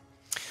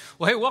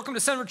Well, hey, welcome to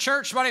Center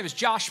Church. My name is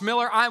Josh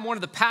Miller. I'm one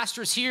of the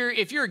pastors here.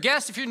 If you're a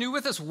guest, if you're new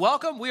with us,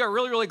 welcome. We are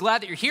really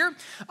glad that you're here.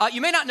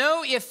 You may not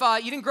know, if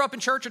you didn't grow up in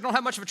church or don't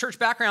have much of a church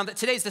background, that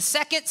today's the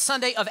second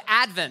Sunday of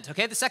Advent,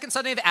 okay? The second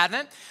Sunday of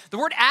Advent. The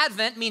word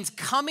Advent means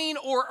coming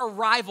or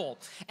arrival,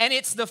 and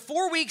it's the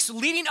 4 weeks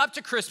leading up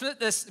to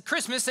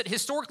Christmas that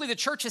historically the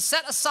church has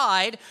set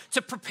aside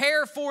to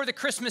prepare for the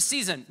Christmas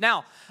season.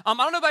 Now, I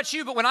don't know about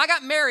you, but when I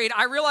got married,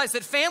 I realized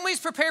that families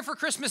prepare for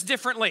Christmas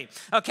differently,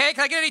 okay?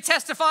 Can I get any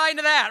testifying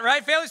to that, right?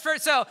 Families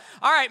first. So,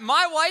 all right,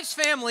 my wife's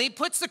family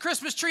puts the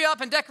Christmas tree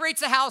up and decorates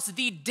the house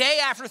the day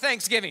after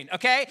Thanksgiving,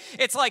 okay?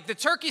 It's like the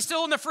turkey's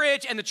still in the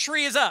fridge and the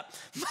tree is up.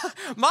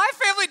 My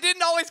family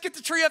didn't always get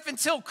the tree up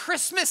until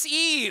Christmas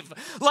Eve.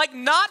 Like,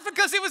 not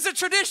because it was a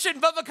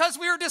tradition, but because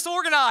we were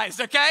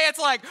disorganized, okay? It's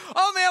like,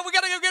 oh man, we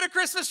gotta go get a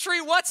Christmas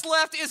tree. What's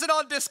left? Is it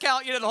on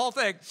discount? You know, the whole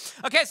thing.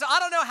 Okay, so I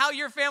don't know how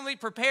your family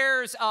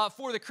prepares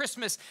for the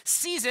Christmas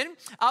season,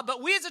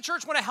 but we as a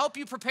church want to help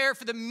you prepare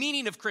for the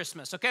meaning of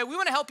Christmas, okay? We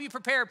want to help you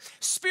prepare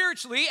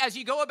spiritually as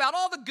you go about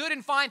all the good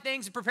and fine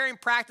things and preparing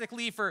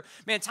practically for,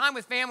 time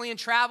with family and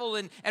travel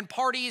and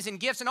parties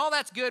and gifts and all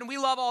that's good, and we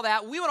love all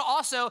that. We want to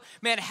also,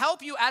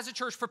 help you as a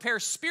church prepare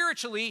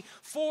spiritually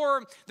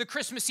for the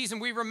Christmas season.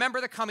 We remember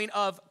the coming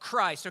of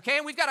Christ, okay?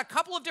 And we've got a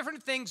couple of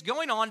different things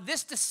going on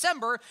this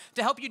December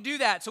to help you do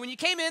that. So when you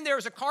came in, there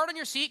was a card on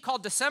your seat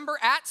called December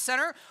at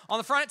Center. On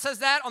the front, it says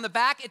that. On the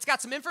back, it's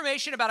got some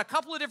information about a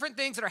couple of different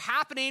things that are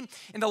happening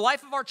in the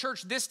life of our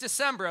church this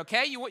December,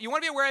 okay? You want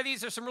to be aware of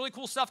these. There's some really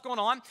cool stuff going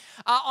on.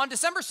 On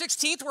December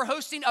 16th, we're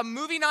hosting a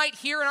movie night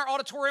here in our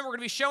auditorium. We're going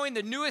to be showing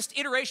the newest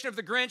iteration of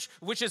The Grinch,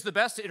 which is the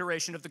best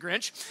iteration of The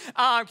Grinch.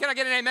 Can I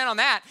get an amen on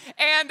that?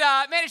 And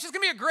it's just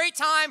going to be a great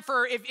time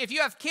for if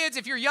you have kids,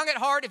 if you're young at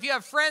heart, if you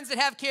have friends that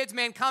have kids,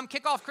 come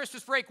kick off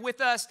Christmas break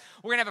with us.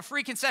 We're going to have a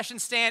free concession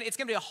stand. It's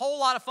going to be a whole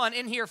lot of fun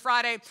in here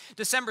Friday,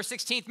 December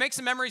 16th. Make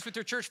some memories with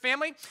your church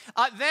family.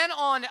 Then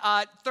on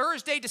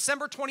Thursday,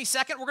 December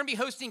 22nd, we're going to be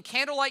hosting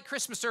candlelight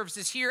Christmas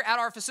services here at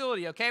our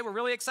facility, okay? We're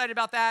really excited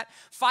about that.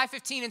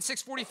 5:15 and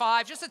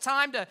 6:45, just a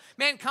time to,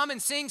 come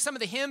and sing some of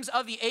the hymns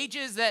of the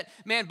ages that,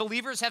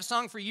 believers have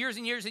sung for years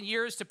and years and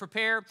years to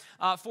prepare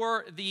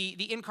for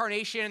the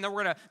incarnation. And then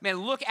we're going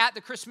to, look at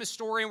the Christmas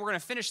story, and we're going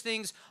to finish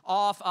things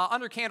off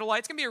under candlelight.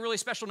 It's going to be a really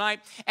special night.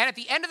 And at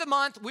the end of the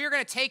month, we're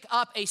going to take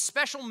up a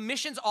special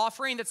missions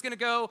offering that's going to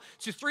go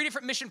to 3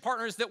 different mission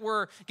partners that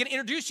we're going to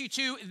introduce you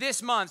to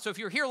this month. So if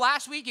you were here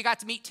last week, you got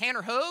to meet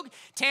Tanner Hogue.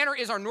 Tanner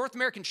is our North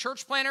American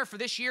church planner for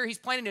this year. He's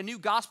planning a new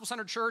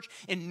gospel-centered church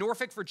in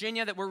Norfolk,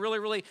 Virginia that we're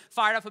really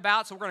fired up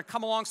about. So we're going to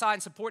come alongside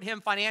and support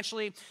him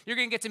financially. You're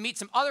going to get to meet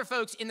some other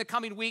folks in the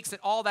coming weeks that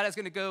all that is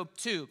going to go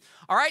to.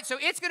 All right, so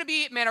it's going to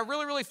be, a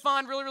really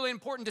fun, really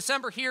important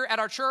December here at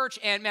our church.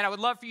 And, I would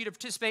love for you to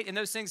participate in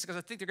those things because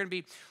I think they're going to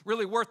be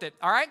really worth it.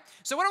 All right,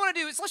 so what I want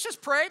to do is let's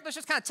just pray. Let's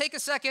just kind of take a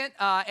second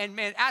and,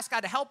 ask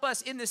God to help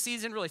us in this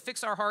season, really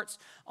fix our hearts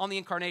on the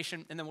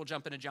incarnation, and then we'll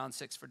jump into John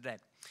 6 for today.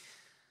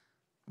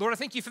 Lord, I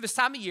thank you for this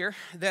time of year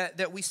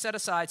that we set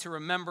aside to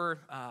remember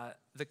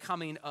the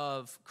coming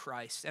of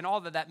Christ and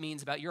all that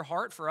means about your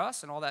heart for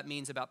us and all that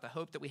means about the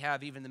hope that we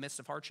have even in the midst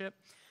of hardship.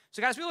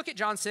 So guys, we look at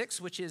John 6,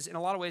 which is in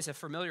a lot of ways a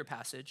familiar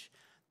passage,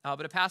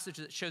 but a passage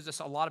that shows us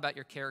a lot about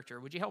your character.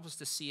 Would you help us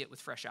to see it with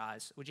fresh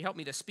eyes? Would you help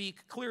me to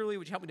speak clearly?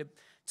 Would you help me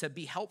to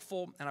be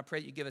helpful? And I pray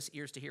that you give us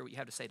ears to hear what you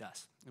have to say to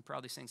us. We pray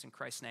all these things in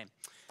Christ's name.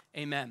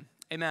 Amen.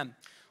 Amen.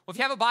 Well, if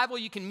you have a Bible,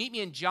 you can meet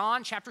me in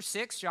John chapter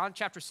 6. John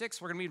chapter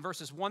 6, we're going to read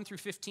verses 1 through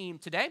 15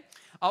 today.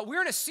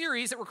 We're in a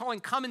series that we're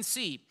calling Come and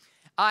See.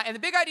 And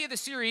the big idea of the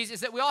series is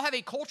that we all have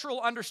a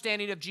cultural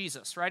understanding of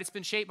Jesus, right? It's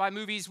been shaped by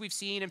movies we've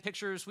seen and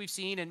pictures we've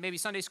seen and maybe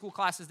Sunday school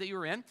classes that you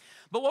were in.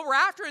 But what we're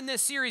after in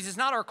this series is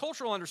not our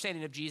cultural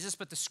understanding of Jesus,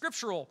 but the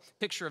scriptural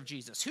picture of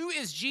Jesus. Who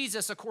is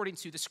Jesus according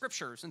to the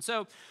scriptures? And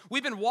so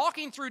we've been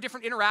walking through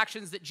different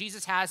interactions that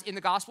Jesus has in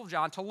the Gospel of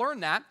John to learn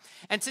that.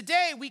 And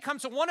today we come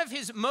to one of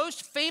his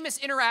most famous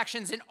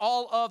interactions in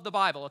all of the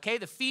Bible, okay?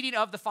 The feeding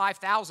of the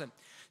 5,000.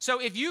 So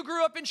if you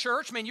grew up in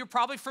church, you're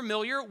probably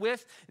familiar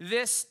with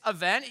this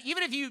event.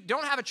 Even if you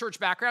don't have a church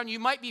background, you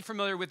might be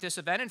familiar with this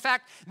event. In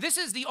fact, this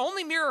is the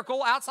only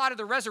miracle outside of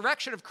the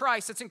resurrection of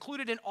Christ that's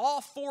included in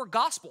all 4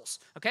 Gospels.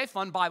 Okay,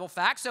 fun Bible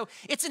fact. So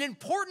it's an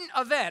important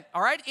event,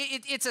 all right?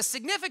 It's a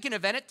significant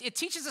event. It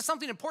teaches us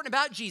something important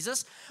about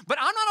Jesus, but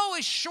I'm not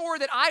always sure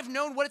that I've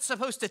known what it's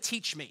supposed to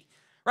teach me.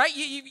 Right?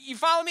 You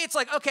follow me? It's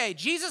like, okay,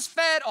 Jesus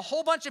fed a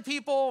whole bunch of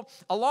people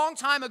a long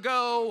time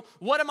ago.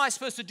 What am I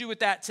supposed to do with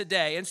that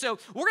today? And so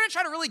we're going to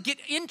try to really get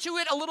into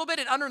it a little bit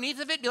and underneath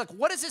of it. Be like,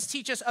 what does this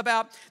teach us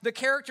about the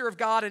character of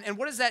God? And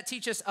what does that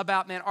teach us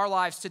about, our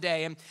lives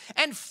today?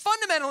 And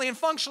fundamentally and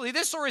functionally,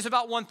 this story is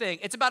about one thing.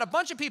 It's about a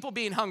bunch of people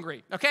being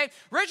hungry, okay?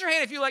 Raise your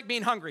hand if you like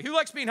being hungry. Who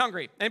likes being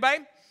hungry? Anybody?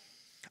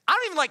 I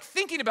don't even like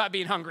thinking about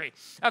being hungry,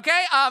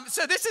 okay?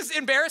 So this is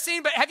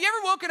embarrassing, but have you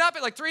ever woken up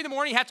at like 3 in the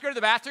morning, you have to go to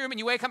the bathroom, and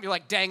you wake up, and you're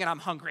like, dang it, I'm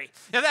hungry.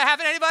 Does that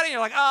happen to anybody? And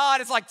you're like, oh,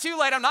 and it's like too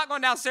late, I'm not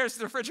going downstairs to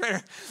the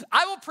refrigerator.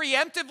 I will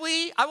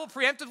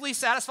preemptively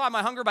satisfy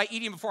my hunger by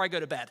eating before I go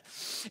to bed.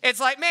 It's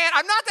like, man,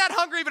 I'm not that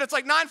hungry, but it's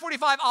like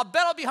 9:45, I'll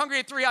bet I'll be hungry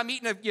at 3, I'm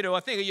eating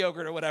a thing of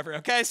yogurt or whatever,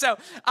 okay? So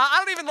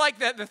I don't even like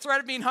the threat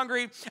of being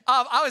hungry.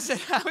 I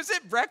was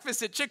at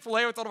breakfast at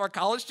Chick-fil-A with one of our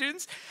college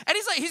students, and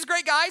he's a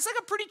great guy. He's like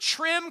a pretty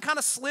trim, kind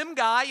of slim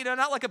guy,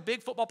 not like a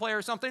big football player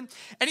or something.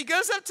 And he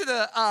goes up to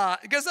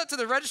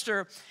the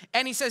register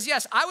and he says,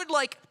 yes, I would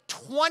like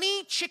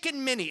 20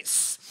 chicken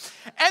minis.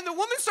 And the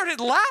woman started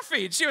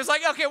laughing. She was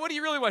like, okay, what do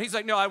you really want? He's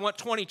like, no, I want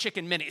 20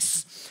 chicken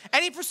minis.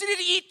 And he proceeded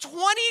to eat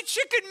 20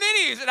 chicken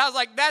minis. And I was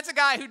like, that's a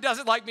guy who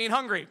doesn't like being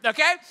hungry,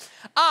 okay?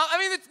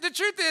 The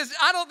truth is,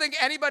 I don't think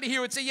anybody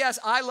here would say, yes,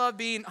 I love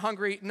being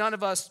hungry. None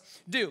of us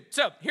do.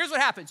 So here's what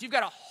happens. You've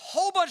got a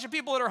whole bunch of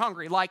people that are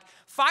hungry, like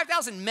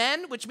 5,000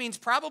 men, which means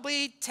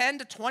probably 10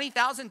 to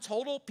 20,000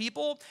 total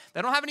people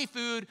that don't have any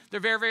food. They're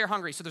very, very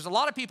hungry. So there's a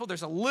lot of people.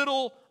 There's a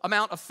little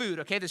amount of food,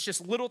 okay? There's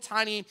just little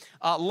tiny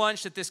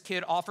lunch that this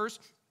kid offers.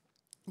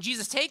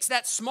 Jesus takes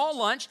that small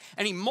lunch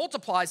and he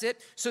multiplies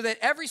it so that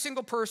every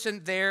single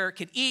person there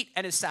can eat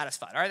and is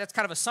satisfied, all right? That's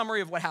kind of a summary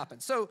of what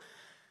happens. So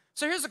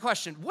here's the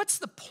question. What's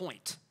the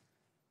point?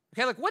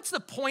 Okay, like what's the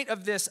point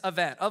of this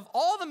event? Of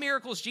all the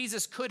miracles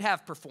Jesus could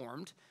have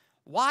performed,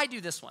 why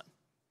do this one?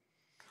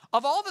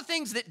 Of all the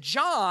things that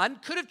John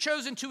could have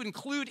chosen to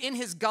include in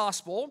his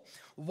gospel,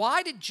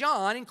 why did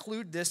John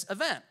include this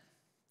event?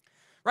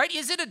 Right?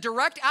 Is it a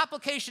direct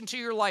application to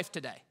your life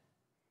today?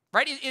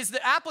 Right? Is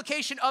the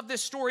application of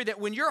this story that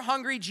when you're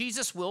hungry,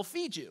 Jesus will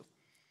feed you?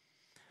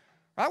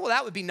 Right? Well,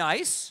 that would be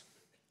nice.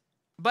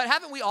 But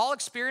haven't we all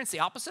experienced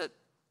the opposite?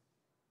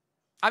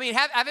 I mean,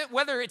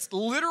 whether it's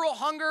literal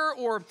hunger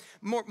or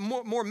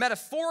more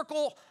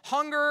metaphorical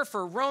hunger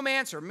for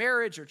romance or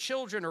marriage or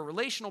children or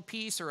relational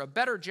peace or a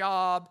better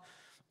job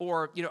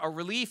or a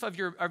relief of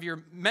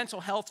your mental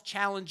health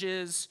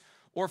challenges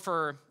or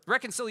for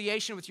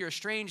reconciliation with your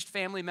estranged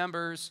family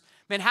members.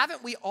 Man,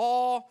 haven't we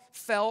all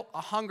felt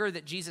a hunger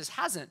that Jesus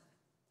hasn't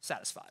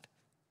satisfied?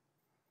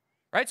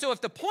 Right? So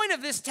if the point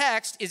of this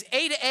text is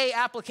A to A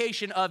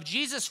application of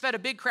Jesus fed a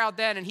big crowd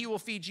then and he will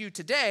feed you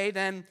today,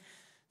 then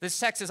this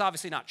text is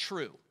obviously not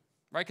true,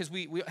 right? Because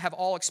we have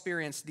all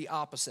experienced the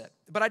opposite.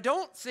 But I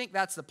don't think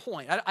that's the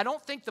point. I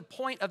don't think the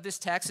point of this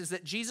text is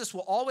that Jesus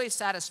will always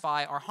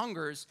satisfy our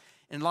hungers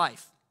in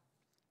life.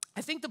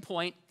 I think the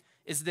point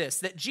is this,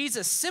 that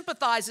Jesus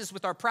sympathizes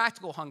with our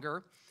practical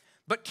hunger,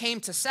 but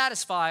came to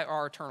satisfy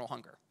our eternal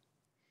hunger.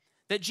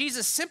 That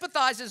Jesus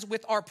sympathizes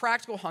with our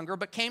practical hunger,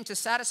 but came to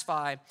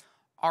satisfy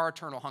our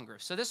eternal hunger.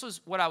 So this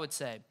was what I would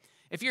say.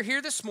 If you're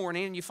here this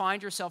morning and you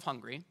find yourself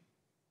hungry,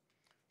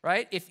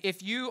 right?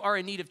 If you are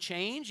in need of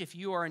change, if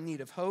you are in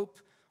need of hope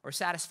or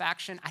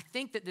satisfaction, I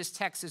think that this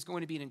text is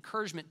going to be an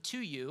encouragement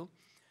to you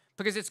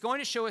because it's going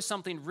to show us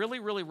something really,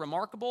 really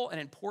remarkable and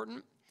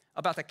important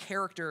about the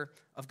character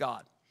of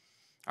God.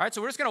 All right,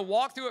 so we're just going to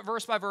walk through it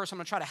verse by verse. I'm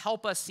going to try to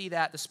help us see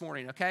that this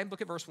morning, okay?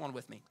 Look at verse 1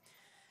 with me.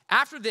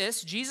 After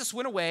this, Jesus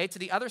went away to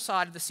the other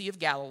side of the Sea of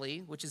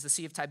Galilee, which is the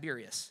Sea of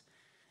Tiberias.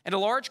 And a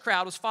large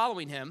crowd was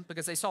following him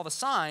because they saw the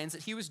signs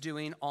that he was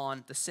doing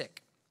on the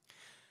sick.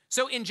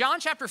 So in John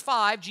chapter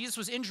 5, Jesus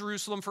was in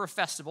Jerusalem for a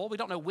festival. We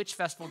don't know which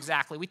festival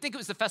exactly. We think it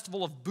was the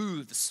festival of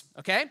booths,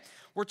 okay?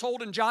 We're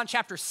told in John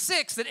chapter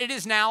 6 that it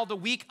is now the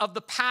week of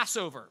the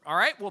Passover, all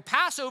right? Well,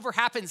 Passover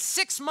happened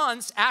 6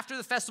 months after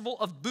the festival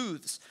of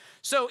booths.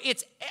 So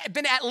it's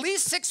been at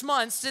least 6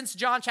 months since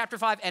John chapter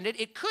 5 ended.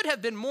 It could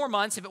have been more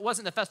months if it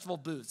wasn't the festival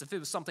of booths, if it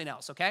was something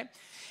else, okay?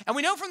 And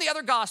we know from the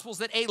other Gospels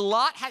that a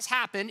lot has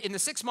happened in the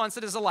 6 months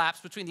that has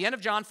elapsed between the end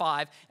of John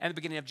 5 and the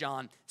beginning of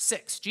John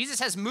 6. Jesus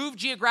has moved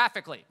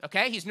geographically,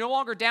 okay? He's no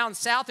longer down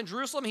south in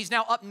Jerusalem. He's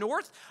now up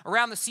north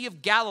around the Sea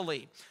of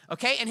Galilee,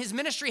 okay? And his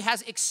ministry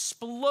has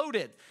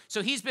exploded.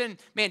 So he's been,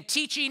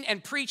 teaching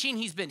and preaching.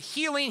 He's been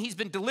healing. He's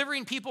been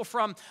delivering people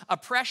from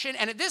oppression.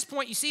 And at this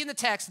point, you see in the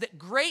text that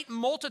great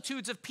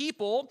multitudes of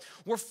people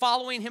were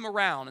following him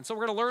around. And so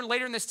we're going to learn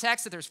later in this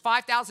text that there's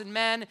 5,000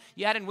 men.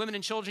 You add in women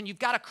and children. You've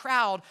got a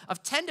crowd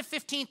of 10 to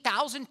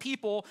 15,000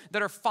 people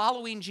that are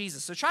following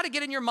Jesus. So try to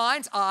get in your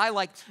mind's eye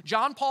like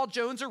John Paul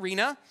Jones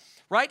Arena,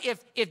 right?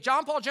 If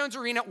John Paul Jones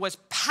Arena was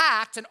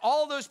packed and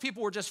all of those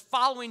people were just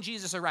following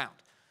Jesus around.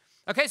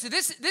 Okay, so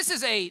this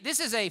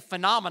is a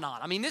phenomenon.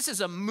 I mean, this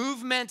is a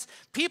movement.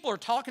 People are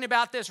talking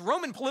about this.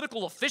 Roman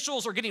political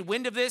officials are getting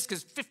wind of this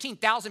because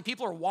 15,000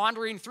 people are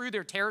wandering through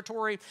their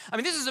territory. I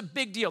mean, this is a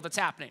big deal that's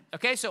happening.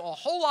 Okay, so a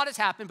whole lot has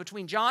happened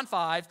between John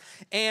 5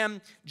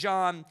 and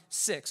John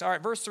 6. All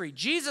right, verse 3.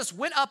 Jesus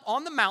went up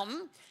on the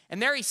mountain, and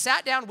there he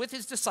sat down with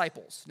his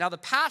disciples. Now the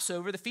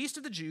Passover, the feast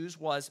of the Jews,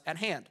 was at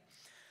hand.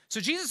 So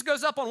Jesus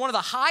goes up on one of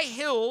the high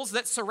hills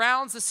that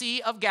surrounds the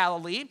Sea of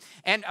Galilee,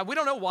 and we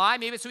don't know why.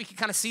 Maybe it's so he could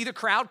kind of see the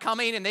crowd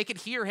coming and they could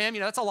hear him.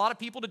 That's a lot of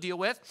people to deal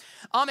with.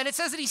 And it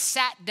says that he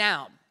sat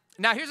down.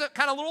 Now, here's a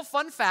kind of little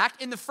fun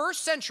fact. In the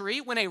first century,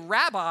 when a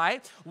rabbi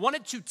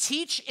wanted to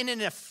teach in an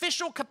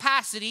official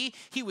capacity,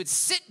 he would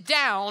sit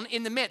down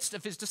in the midst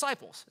of his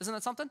disciples. Isn't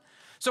that something?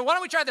 So why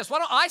don't we try this? Why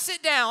don't I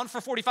sit down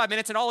for 45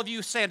 minutes and all of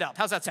you stand up?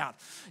 How's that sound?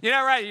 You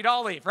know, right? You'd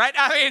all leave, right?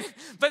 I mean,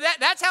 but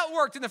that's how it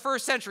worked in the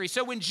first century.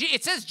 So when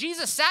it says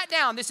Jesus sat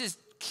down, this is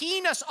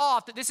keying us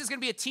off that this is going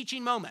to be a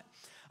teaching moment.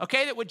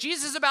 Okay, that what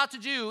Jesus is about to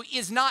do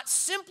is not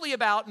simply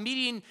about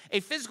meeting a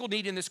physical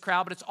need in this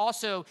crowd, but it's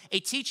also a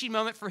teaching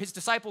moment for his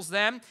disciples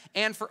then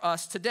and for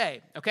us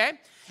today, okay?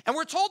 And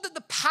we're told that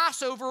the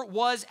Passover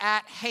was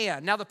at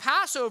hand. Now, the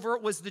Passover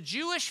was the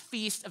Jewish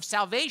feast of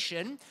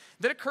salvation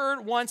that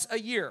occurred once a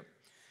year.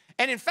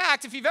 And in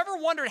fact, if you've ever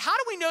wondered, how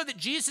do we know that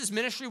Jesus'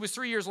 ministry was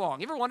 3 years long?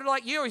 You ever wondered,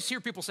 like, you always hear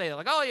people say that,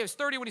 like, oh, he was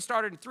 30 when he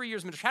started and 3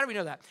 years ministry. How do we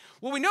know that?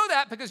 Well, we know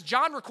that because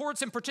John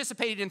records him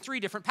participated in 3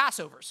 different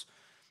Passovers.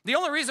 The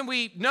only reason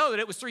we know that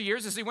it was 3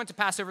 years is he went to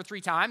Passover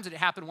 3 times and it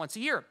happened once a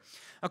year.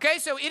 Okay,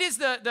 so it is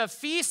the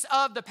feast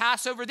of the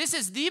Passover. This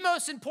is the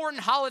most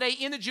important holiday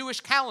in the Jewish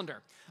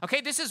calendar. Okay,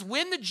 this is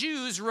when the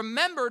Jews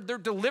remembered their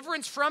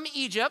deliverance from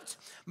Egypt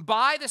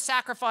by the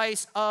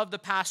sacrifice of the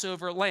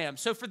Passover lamb.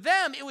 So for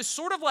them, it was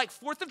sort of like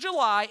 4th of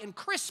July and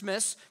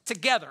Christmas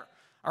together.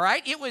 All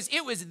right, it was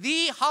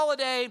the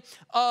holiday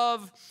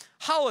of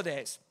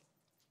holidays.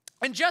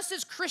 And just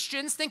as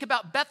Christians think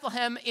about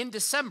Bethlehem in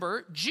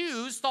December,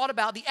 Jews thought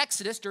about the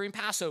Exodus during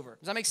Passover.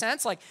 Does that make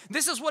sense? Like,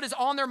 this is what is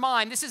on their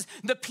mind. This is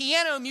the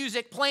piano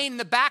music playing in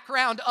the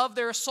background of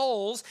their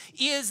souls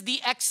is the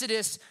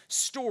Exodus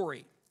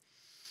story.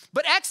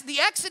 But the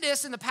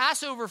Exodus and the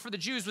Passover for the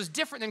Jews was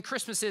different than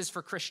Christmas is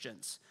for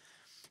Christians.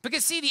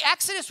 Because, see, the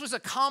Exodus was a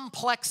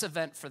complex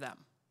event for them.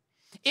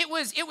 It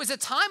was a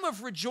time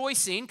of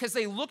rejoicing because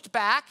they looked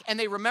back and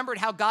they remembered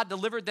how God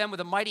delivered them with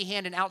a mighty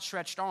hand and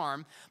outstretched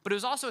arm, but it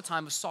was also a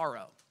time of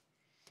sorrow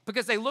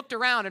because they looked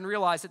around and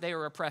realized that they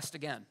were oppressed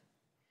again.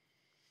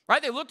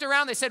 Right? They looked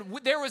around, they said,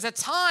 there was a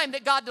time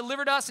that God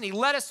delivered us and he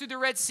led us through the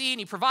Red Sea and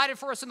he provided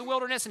for us in the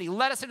wilderness and he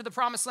led us into the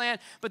promised land,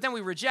 but then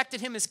we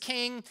rejected him as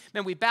king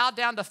and we bowed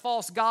down to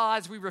false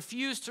gods, we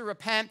refused to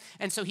repent,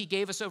 and so he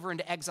gave us over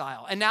into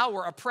exile. And now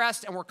we're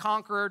oppressed and we're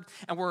conquered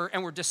and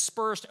we're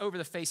dispersed over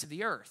the face of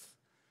the earth.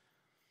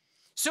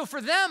 So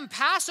for them,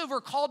 Passover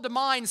called to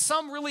mind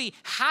some really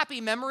happy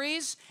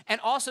memories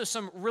and also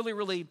some really,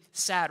 really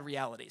sad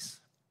realities.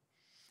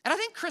 And I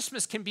think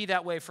Christmas can be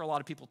that way for a lot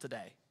of people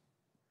today.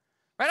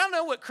 Right? I don't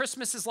know what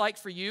Christmas is like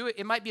for you.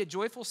 It might be a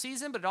joyful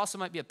season, but it also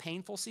might be a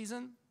painful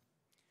season.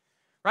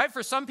 Right?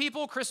 For some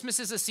people, Christmas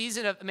is a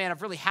season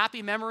of really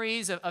happy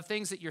memories of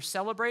things that you're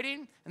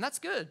celebrating, and that's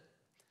good.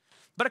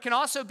 But it can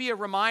also be a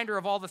reminder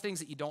of all the things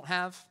that you don't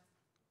have.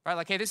 Right?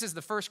 Like, hey, this is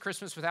the first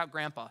Christmas without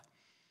grandpa.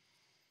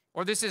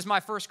 Or this is my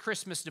first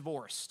Christmas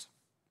divorced,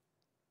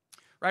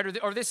 right?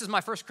 Or this is my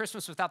first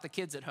Christmas without the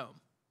kids at home.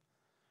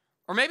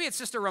 Or maybe it's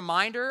just a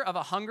reminder of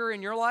a hunger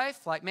in your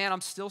life, like, man,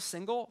 I'm still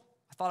single.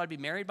 I thought I'd be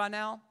married by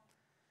now.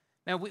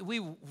 Man,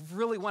 we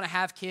really want to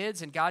have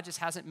kids, and God just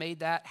hasn't made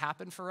that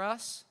happen for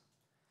us.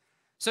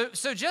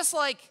 So just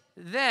like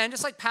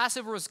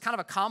Passover was kind of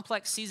a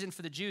complex season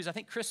for the Jews, I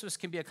think Christmas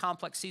can be a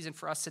complex season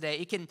for us today.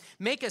 It can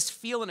make us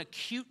feel an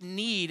acute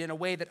need in a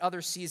way that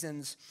other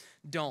seasons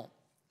don't.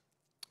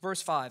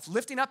 Verse 5,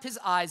 lifting up his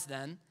eyes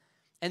then,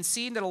 and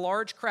seeing that a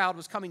large crowd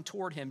was coming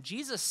toward him,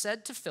 Jesus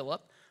said to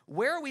Philip,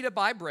 where are we to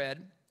buy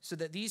bread so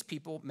that these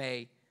people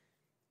may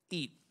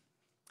eat?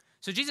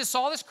 So Jesus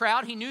saw this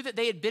crowd. He knew that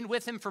they had been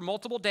with him for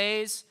multiple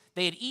days.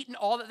 They had eaten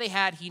all that they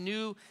had. He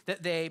knew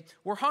that they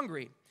were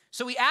hungry.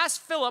 So he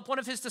asked Philip, one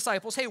of his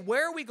disciples, hey,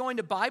 where are we going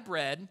to buy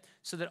bread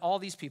so that all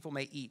these people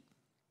may eat?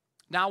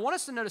 Now, I want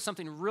us to notice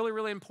something really,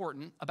 really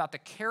important about the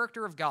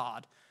character of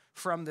God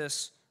from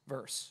this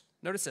verse.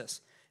 Notice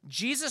this.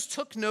 Jesus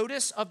took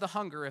notice of the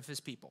hunger of his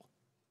people.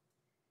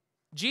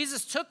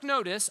 Jesus took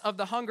notice of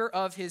the hunger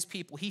of his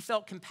people. He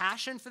felt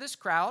compassion for this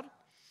crowd,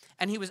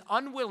 and he was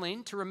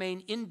unwilling to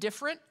remain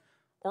indifferent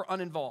or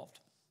uninvolved.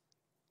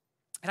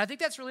 And I think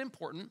that's really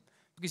important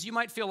because you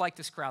might feel like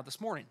this crowd this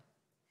morning.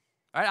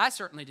 All right, I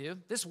certainly do.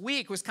 This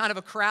week was kind of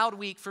a crowd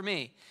week for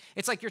me.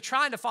 It's like you're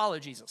trying to follow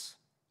Jesus.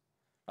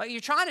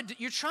 You're trying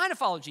to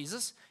follow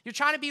Jesus. You're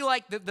trying to be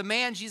like the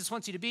man Jesus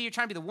wants you to be. You're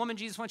trying to be the woman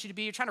Jesus wants you to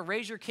be. You're trying to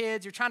raise your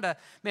kids. You're trying to,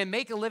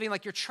 make a living.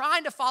 Like, you're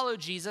trying to follow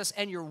Jesus,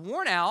 and you're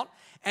worn out,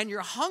 and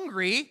you're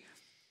hungry,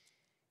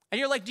 and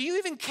you're like, do you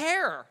even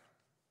care?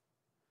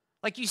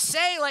 Like, you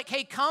say, like,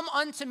 hey, come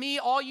unto me,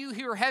 all you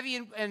who are heavy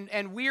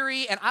and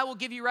weary, and I will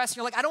give you rest. And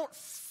you're like, I don't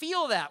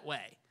feel that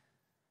way.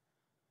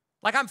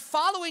 Like, I'm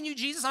following you,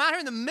 Jesus. I'm out here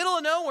in the middle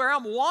of nowhere.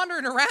 I'm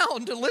wandering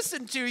around to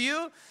listen to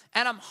you,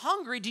 and I'm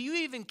hungry. Do you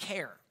even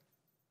care?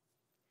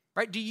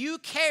 Right? Do you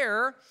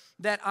care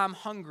that I'm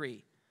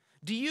hungry?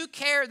 Do you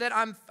care that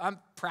I'm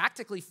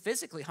practically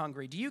physically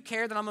hungry? Do you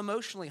care that I'm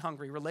emotionally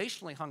hungry,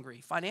 relationally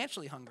hungry,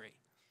 financially hungry?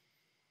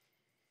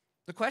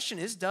 The question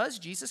is, does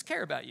Jesus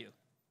care about you?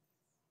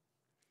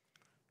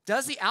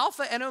 Does the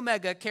Alpha and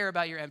Omega care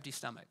about your empty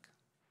stomach?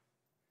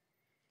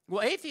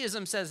 Well,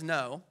 atheism says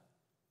no,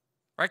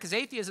 right? Because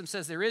atheism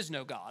says there is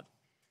no God.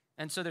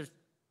 And so there's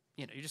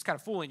you're just kind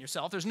of fooling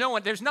yourself. There's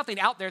nothing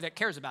out there that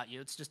cares about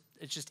you.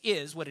 It just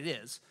is what it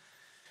is.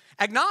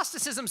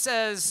 Agnosticism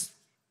says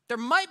there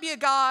might be a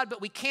God,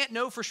 but we can't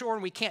know for sure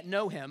and we can't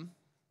know him.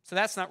 So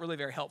that's not really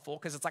very helpful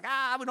because it's like,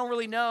 we don't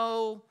really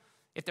know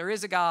if there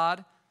is a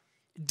God.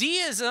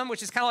 Deism,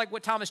 which is kind of like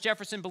what Thomas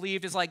Jefferson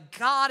believed, is like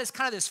God is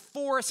kind of this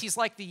force. He's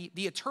like the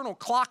eternal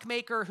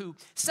clockmaker who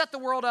set the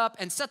world up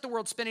and set the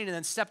world spinning and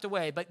then stepped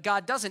away. But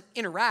God doesn't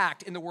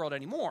interact in the world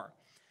anymore.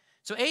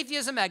 So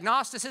atheism,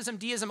 agnosticism,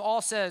 deism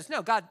all says, no,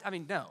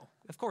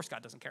 of course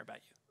God doesn't care about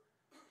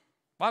you.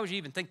 Why would you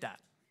even think that?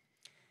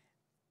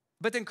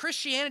 But then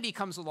Christianity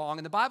comes along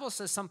and the Bible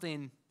says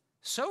something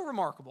so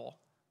remarkable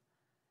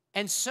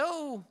and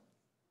so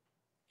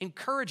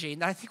encouraging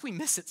that I think we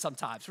miss it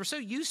sometimes. We're so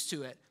used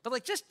to it.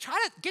 But just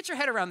try to get your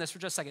head around this for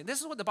just a second.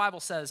 This is what the Bible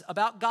says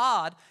about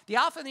God, the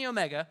Alpha and the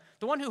Omega,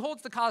 the one who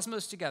holds the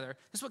cosmos together.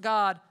 This is what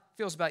God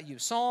feels about you.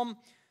 Psalm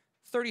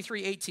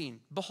 33:18.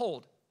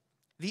 Behold,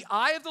 the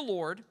eye of the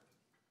Lord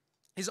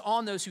is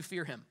on those who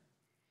fear him,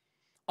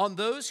 on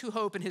those who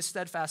hope in his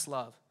steadfast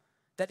love,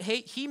 that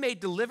he may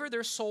deliver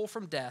their soul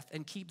from death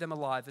and keep them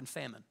alive in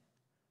famine.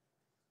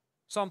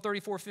 Psalm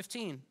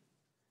 34:15.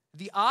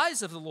 The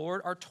eyes of the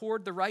Lord are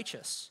toward the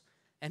righteous,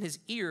 and his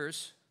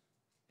ears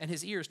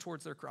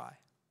towards their cry.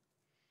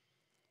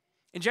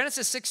 In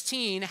Genesis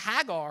 16,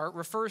 Hagar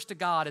refers to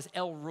God as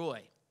El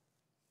Roi,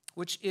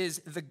 which is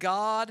the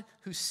God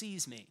who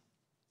sees me.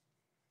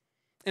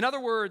 In other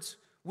words,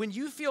 when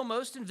you feel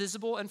most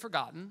invisible and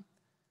forgotten,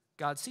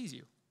 God sees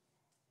you.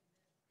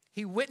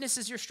 He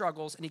witnesses your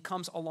struggles, and he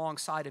comes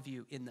alongside of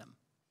you in them.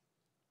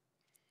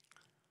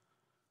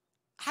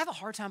 I have a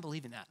hard time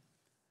believing that.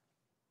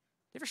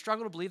 You ever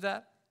struggle to believe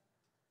that?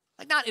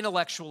 Like, not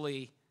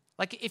intellectually.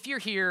 Like, if you're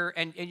here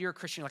and you're a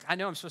Christian, I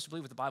know I'm supposed to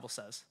believe what the Bible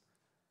says.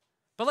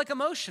 But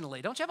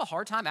emotionally, don't you have a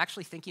hard time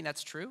actually thinking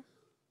that's true?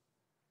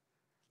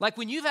 Like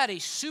when you've had a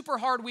super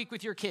hard week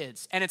with your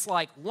kids, and it's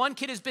like one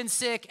kid has been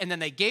sick, and then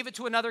they gave it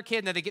to another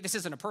kid, and then this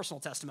isn't a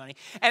personal testimony,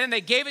 and then they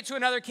gave it to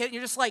another kid, and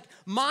you're just like,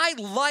 my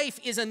life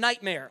is a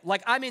nightmare.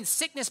 Like, I'm in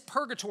sickness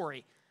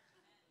purgatory.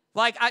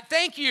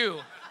 Thank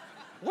you.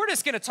 We're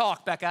just going to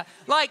talk, Becca.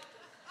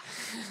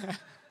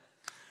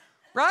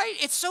 Right?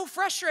 It's so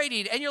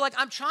frustrating. And you're like,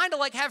 I'm trying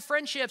to have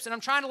friendships and I'm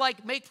trying to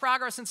make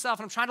progress and stuff.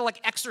 And I'm trying to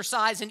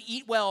exercise and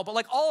eat well.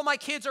 But all of my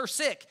kids are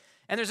sick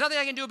and there's nothing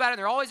I can do about it.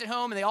 They're always at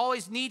home and they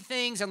always need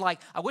things. And I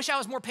wish I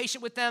was more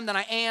patient with them than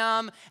I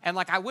am. And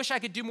I wish I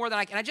could do more than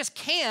I can. I just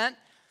can't.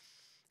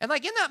 And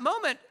in that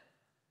moment,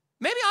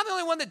 maybe I'm the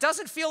only one that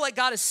doesn't feel like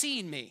God is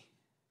seeing me.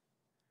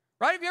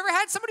 Right? Have you ever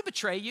had somebody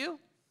betray you? Have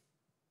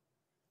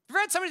you ever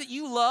had somebody that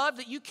you loved,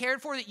 that you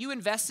cared for, that you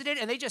invested in,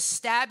 and they just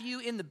stab you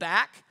in the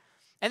back?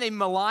 And they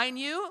malign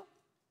you,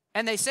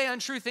 and they say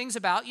untrue things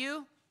about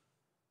you?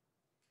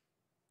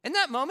 In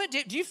that moment,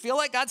 do you feel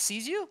like God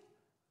sees you?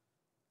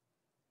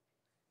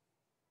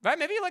 Right?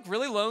 Maybe you're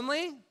really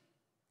lonely.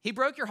 He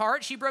broke your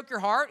heart. She broke your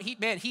heart.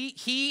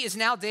 He is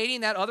now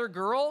dating that other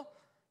girl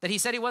that he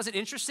said he wasn't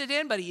interested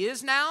in, but he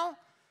is now.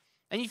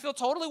 And you feel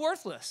totally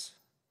worthless.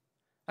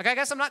 I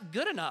guess I'm not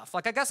good enough.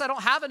 I guess I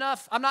don't have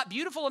enough. I'm not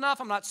beautiful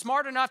enough. I'm not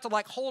smart enough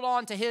to hold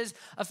on to his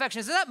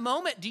affections. In that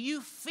moment, do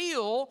you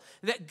feel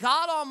that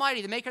God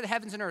Almighty, the maker of the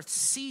heavens and earth,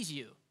 sees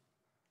you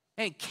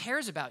and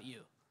cares about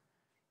you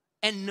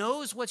and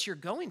knows what you're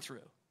going through?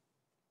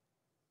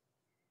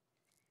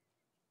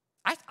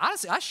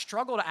 I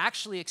struggle to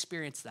actually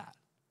experience that.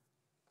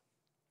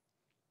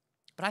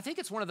 But I think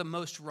it's one of the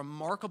most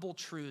remarkable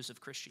truths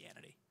of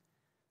Christianity.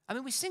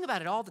 We sing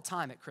about it all the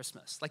time at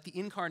Christmas, like the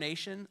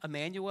incarnation,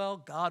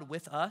 Emmanuel, God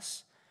with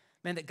us.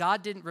 Man, that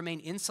God didn't remain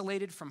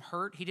insulated from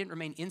hurt. He didn't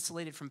remain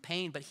insulated from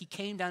pain, but he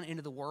came down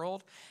into the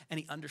world and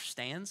he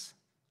understands.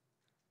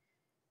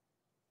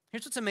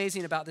 Here's what's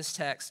amazing about this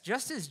text.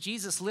 Just as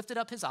Jesus lifted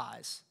up his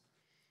eyes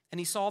and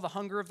he saw the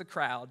hunger of the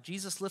crowd,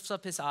 Jesus lifts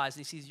up his eyes and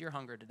he sees your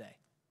hunger today.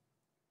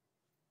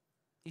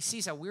 He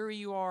sees how weary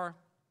you are.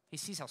 He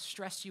sees how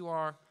stressed you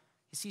are.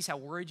 He sees how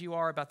worried you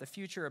are about the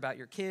future, about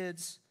your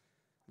kids,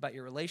 about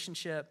your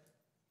relationship.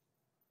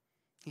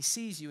 He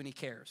sees you and he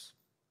cares.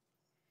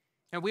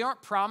 And we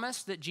aren't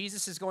promised that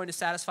Jesus is going to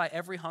satisfy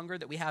every hunger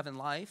that we have in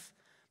life,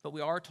 but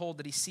we are told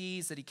that he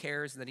sees, that he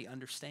cares, and that he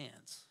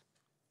understands.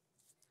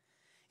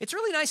 It's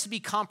really nice to be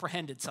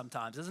comprehended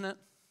sometimes, isn't it?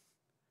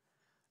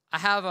 I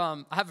have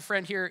a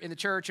friend here in the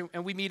church,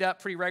 and we meet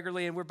up pretty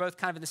regularly, and we're both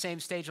kind of in the same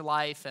stage of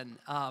life, and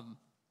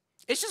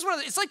it's just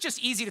it's just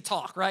easy to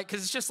talk, right?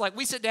 Because it's just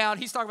we sit down,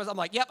 he's talking about something,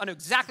 I'm like, yep, I know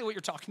exactly what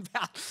you're talking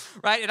about,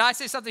 right? And I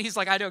say something, he's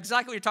like, I know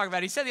exactly what you're talking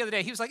about. He said the other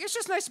day, he was like, it's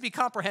just nice to be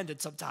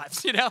comprehended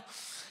sometimes,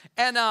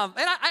 And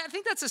I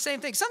think that's the same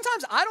thing.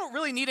 Sometimes I don't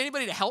really need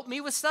anybody to help me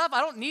with stuff.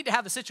 I don't need to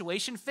have a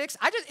situation fixed.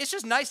 It's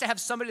just nice to have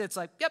somebody that's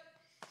like, yep,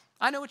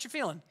 I know what you're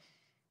feeling.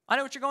 I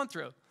know what you're going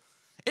through.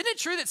 Isn't it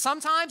true that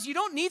sometimes you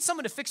don't need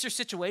someone to fix your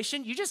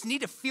situation? You just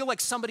need to feel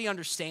like somebody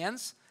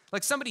understands,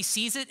 like somebody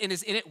sees it and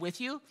is in it with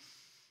you.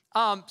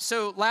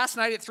 So last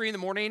night at 3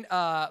 a.m,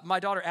 my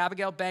daughter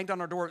Abigail banged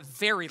on our door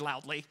very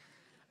loudly.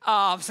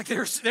 It's like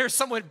there's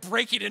someone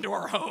breaking into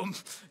our home.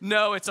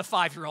 No, it's a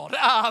 5-year-old.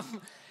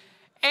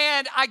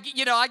 And I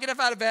get up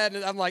out of bed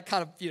and I'm like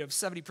kind of,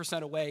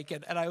 70% awake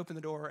and I open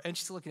the door and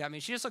she's looking at me.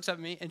 She just looks up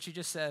at me and she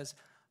just says,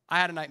 I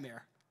had a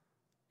nightmare.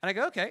 And I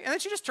go, okay. And then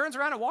she just turns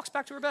around and walks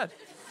back to her bed.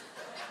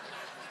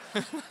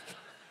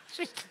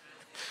 she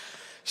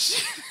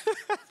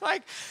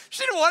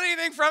didn't want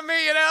anything from me,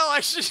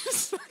 like she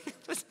just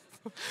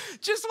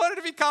wanted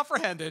to be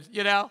comprehended,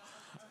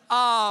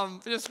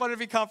 just wanted to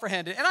be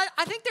comprehended. And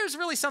I think there's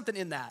really something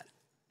in that,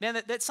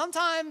 man, that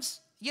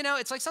sometimes,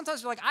 it's like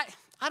sometimes we're like,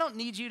 I don't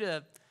need you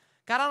to,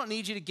 God, I don't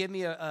need you to give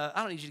me I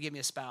don't need you to give me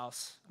a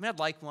spouse. I mean, I'd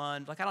like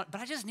one, but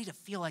I just need to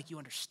feel like you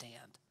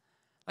understand.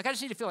 Like, I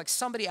just need to feel like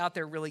somebody out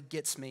there really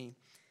gets me.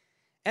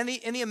 And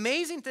the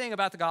amazing thing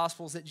about the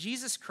gospel is that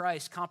Jesus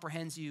Christ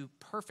comprehends you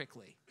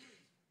perfectly.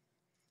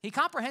 He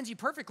comprehends you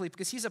perfectly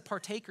because he's a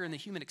partaker in the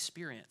human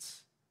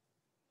experience,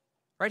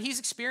 right? He's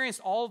experienced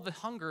all of the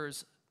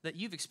hungers that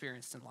you've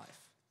experienced in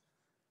life.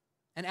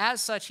 And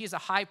as such, he is a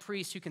high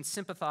priest who can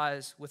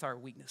sympathize with our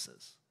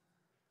weaknesses.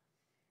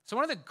 So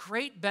one of the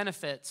great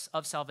benefits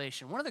of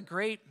salvation, one of the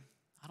great,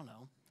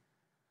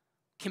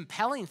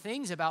 compelling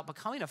things about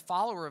becoming a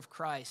follower of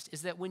Christ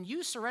is that when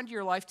you surrender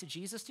your life to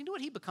Jesus, do you know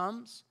what he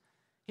becomes?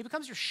 He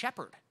becomes your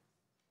shepherd,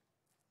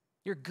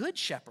 your good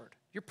shepherd,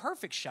 your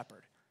perfect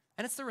shepherd.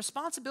 And it's the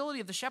responsibility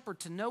of the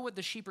shepherd to know what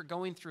the sheep are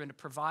going through and to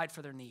provide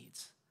for their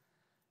needs.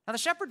 Now, the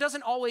shepherd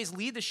doesn't always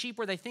lead the sheep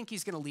where they think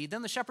he's going to lead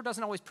them. The shepherd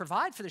doesn't always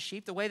provide for the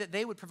sheep the way that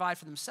they would provide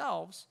for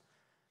themselves.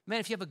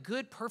 Man, if you have a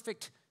good,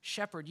 perfect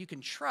shepherd, you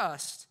can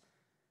trust,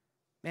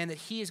 man, that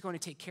he is going to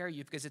take care of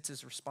you because it's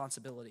his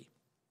responsibility.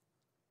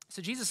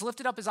 So Jesus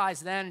lifted up his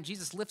eyes then, and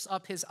Jesus lifts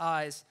up his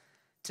eyes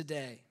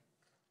today.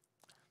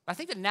 I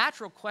think the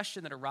natural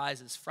question that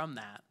arises from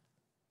that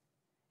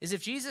is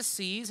if Jesus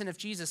sees and if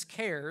Jesus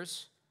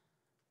cares,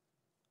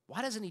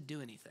 why doesn't he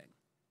do anything?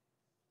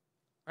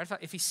 Right?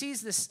 If he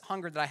sees this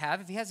hunger that I have,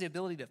 if he has the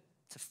ability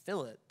to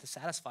fill it, to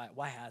satisfy it,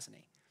 why hasn't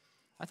he?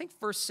 I think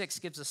verse 6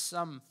 gives us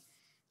some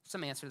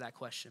answer to that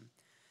question.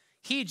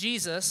 He,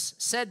 Jesus,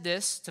 said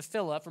this to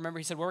Philip. Remember,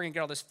 he said, we're going to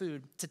get all this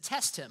food, to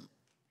test him.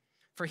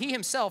 For he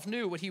himself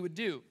knew what he would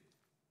do.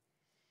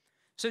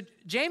 So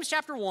James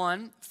chapter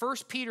 1, 1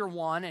 Peter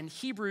 1, and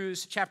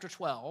Hebrews chapter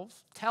 12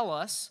 tell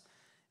us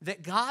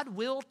that God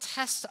will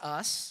test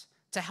us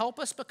to help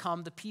us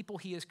become the people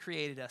he has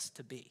created us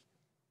to be.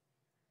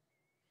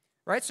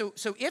 Right? So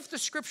if the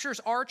scriptures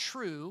are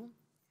true,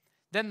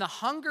 then the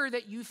hunger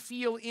that you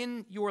feel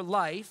in your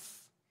life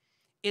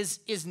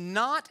is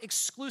not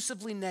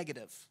exclusively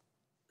negative,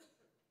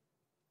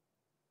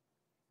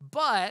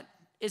 but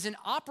is an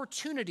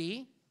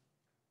opportunity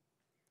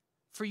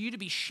for you to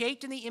be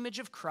shaped in the image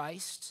of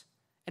Christ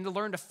and to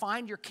learn to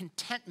find your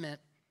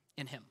contentment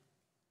in him.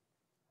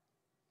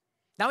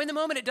 Now, in the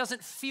moment, it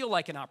doesn't feel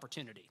like an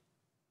opportunity,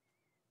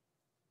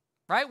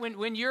 right?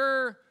 When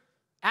you're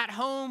at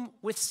home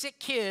with sick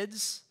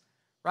kids,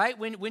 right?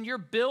 When your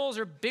bills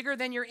are bigger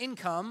than your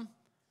income,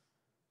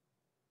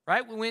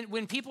 right?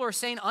 When people are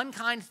saying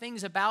unkind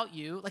things about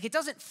you, like it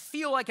doesn't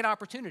feel like an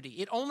opportunity.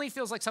 It only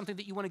feels like something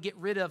that you want to get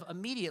rid of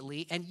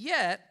immediately. And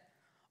yet,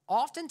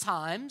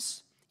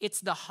 oftentimes,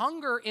 it's the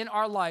hunger in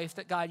our life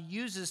that God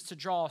uses to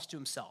draw us to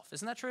himself.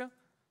 Isn't that true?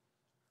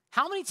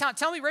 How many times,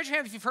 tell me, raise your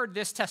hand if you've heard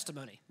this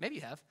testimony. Maybe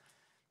you have.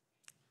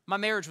 My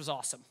marriage was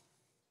awesome.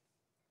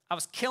 I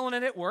was killing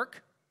it at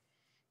work.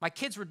 My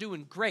kids were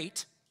doing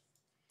great.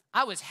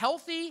 I was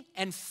healthy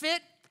and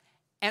fit,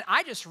 and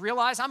I just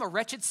realized I'm a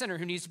wretched sinner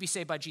who needs to be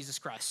saved by Jesus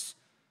Christ.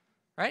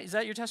 Right? Is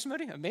that your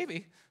testimony?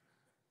 Maybe.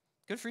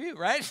 Good for you,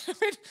 right?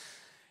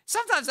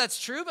 Sometimes that's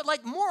true, but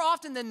like more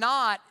often than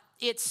not,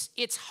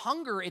 it's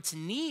hunger, it's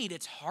need,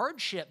 it's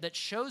hardship that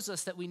shows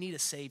us that we need a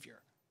Savior.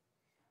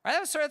 Right?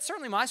 That's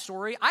certainly my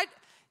story.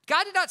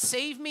 God did not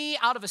save me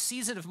out of a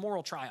season of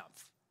moral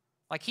triumph.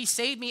 Like he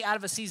saved me out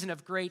of a season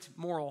of great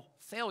moral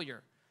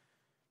failure.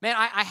 Man,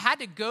 I had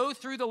to go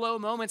through the low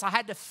moments. I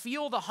had to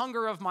feel the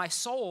hunger of my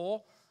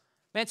soul,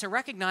 man, to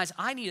recognize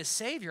I need a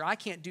Savior. I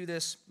can't do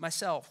this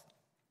myself.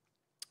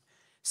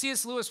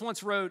 C.S. Lewis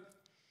once wrote,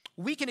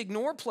 "We can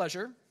ignore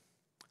pleasure,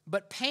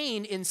 but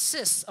pain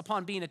insists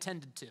upon being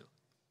attended to.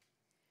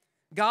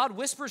 God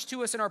whispers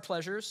to us in our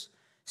pleasures,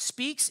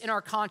 speaks in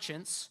our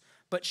conscience,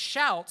 but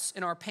shouts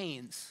in our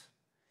pains.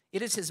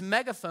 It is his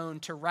megaphone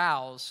to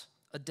rouse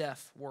a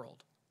deaf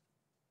world."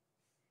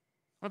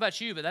 What about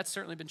you? But that's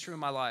certainly been true in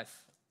my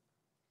life.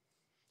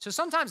 So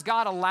sometimes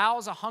God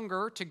allows a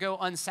hunger to go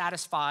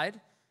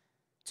unsatisfied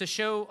to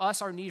show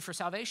us our need for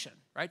salvation,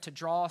 right? To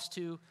draw us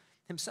to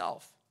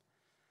himself.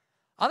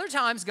 Other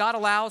times, God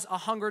allows a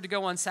hunger to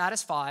go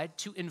unsatisfied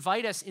to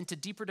invite us into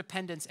deeper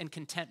dependence and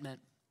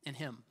contentment in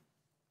him.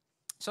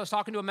 So I was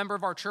talking to a member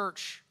of our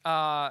church,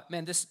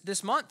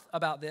 this month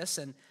about this,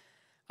 and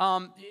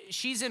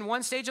she's in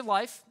one stage of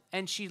life,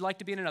 and she'd like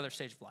to be in another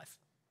stage of life.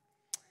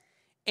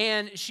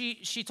 And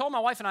she told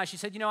my wife and I, she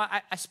said,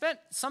 I spent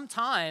some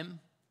time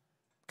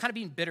kind of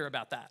being bitter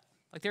about that.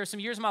 Like there were some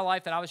years in my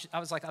life that I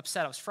was like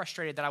upset, I was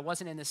frustrated that I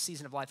wasn't in this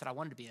season of life that I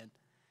wanted to be in.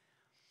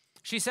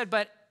 She said,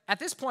 but at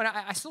this point,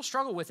 I still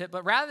struggle with it,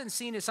 but rather than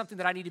seeing it as something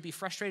that I need to be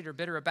frustrated or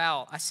bitter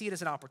about, I see it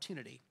as an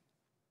opportunity.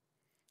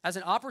 as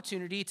an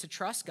opportunity to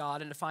trust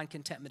God and to find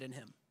contentment in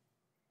him.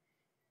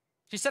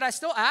 She said, I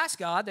still ask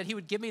God that he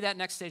would give me that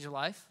next stage of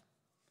life,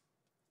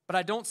 but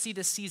I don't see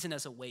this season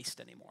as a waste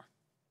anymore.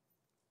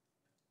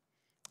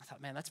 I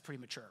thought, man, that's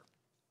pretty mature.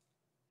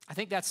 I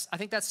think that's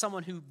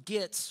someone who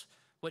gets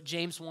what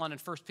James 1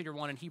 and 1 Peter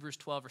 1 and Hebrews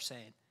 12 are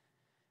saying.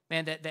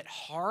 Man, that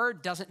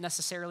hard doesn't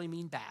necessarily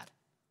mean bad.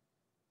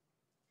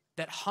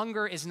 That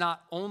hunger is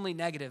not only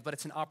negative, but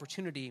it's an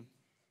opportunity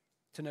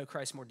to know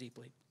Christ more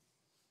deeply.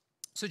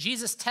 So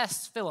Jesus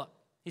tests Philip.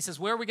 He says,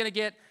 where are we going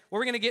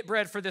to get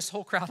bread for this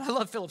whole crowd? I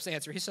love Philip's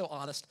answer. He's so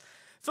honest.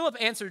 Philip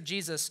answered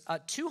Jesus,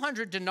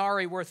 200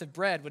 denarii worth of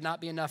bread would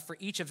not be enough for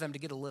each of them to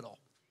get a little.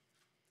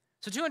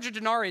 So 200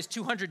 denarii is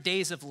 200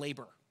 days of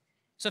labor.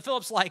 So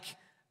Philip's like,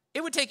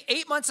 it would take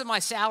 8 months of my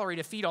salary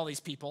to feed all these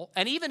people.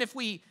 And even if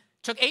we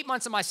took 8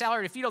 months of my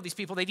salary to feed all these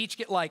people, they'd each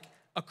get like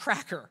a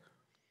cracker.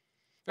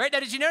 Right? Now,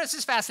 did you notice this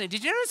is fascinating?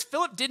 Did you notice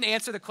Philip didn't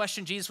answer the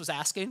question Jesus was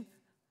asking?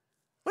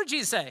 What did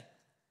Jesus say?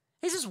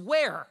 He says,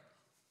 where?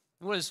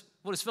 What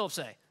does Philip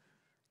say?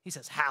 He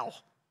says, how?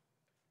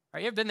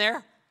 Right, you ever been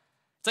there?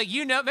 It's like,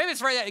 maybe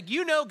it's right.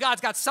 Like,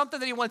 God's got something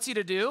that he wants you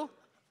to do.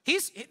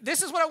 This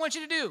is what I want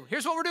you to do.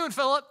 Here's what we're doing,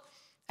 Philip.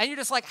 And you're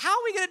just like, how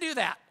are we going to do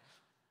that?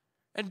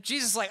 And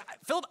Jesus is like,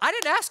 Philip, I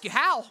didn't ask you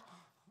how.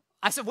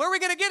 I said, where are we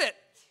going to get it?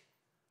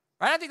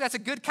 Right? I think that's a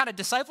good kind of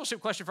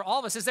discipleship question for all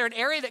of us. Is there an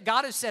area that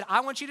God has said,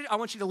 I want you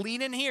to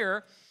lean in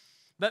here,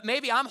 but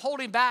maybe I'm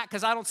holding back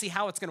because I don't see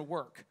how it's going to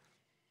work?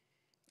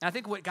 And I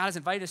think what God has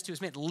invited us to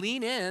is, man,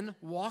 lean in,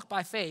 walk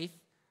by faith,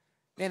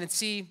 and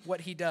see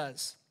what he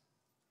does.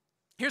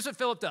 Here's what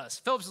Philip does.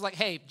 Philip's like,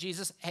 hey,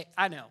 Jesus, hey,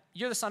 I know.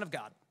 You're the Son of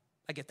God.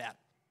 I get that.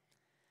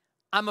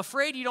 I'm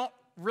afraid you don't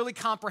really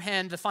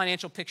comprehend the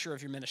financial picture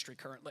of your ministry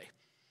currently.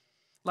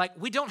 Like,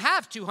 we don't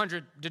have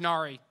 200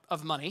 denarii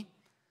of money.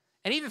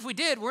 And even if we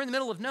did, we're in the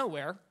middle of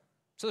nowhere,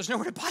 so there's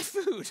nowhere to buy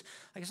food.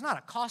 Like, it's not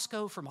a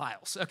Costco for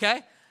miles,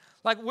 okay?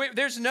 Like,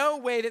 there's no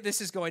way that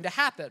this is going to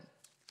happen.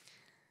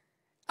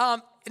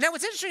 And now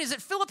what's interesting is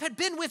that Philip had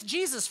been with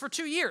Jesus for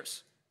 2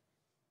 years,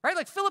 right?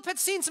 Like, Philip had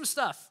seen some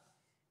stuff.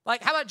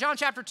 Like, how about John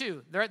chapter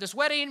 2? They're at this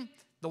wedding,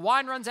 the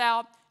wine runs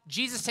out,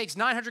 Jesus takes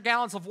 900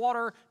 gallons of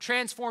water,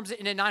 transforms it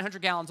into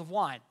 900 gallons of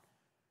wine,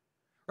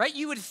 right?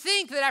 You would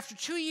think that after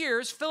 2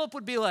 years, Philip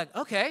would be like,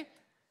 okay,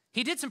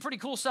 he did some pretty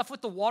cool stuff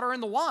with the water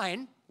and the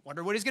wine.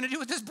 Wonder what he's going to do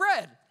with this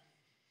bread,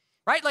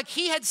 right? Like,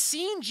 he had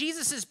seen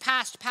Jesus'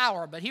 past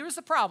power, but here's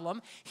the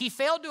problem. He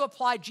failed to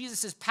apply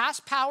Jesus'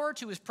 past power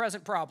to his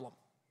present problem.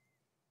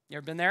 You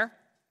ever been there?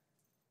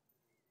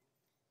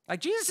 Like,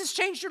 Jesus has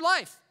changed your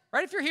life,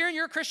 right? If you're here and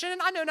you're a Christian,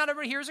 and I know not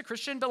everybody here is a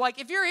Christian, but like,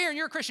 if you're here and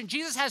you're a Christian,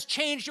 Jesus has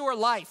changed your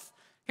life.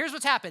 Here's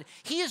what's happened.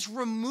 He has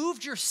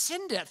removed your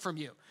sin debt from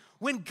you.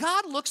 When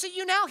God looks at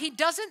you now, he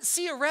doesn't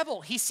see a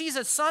rebel. He sees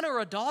a son or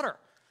a daughter.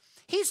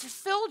 He's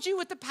filled you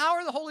with the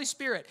power of the Holy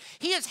Spirit.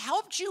 He has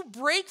helped you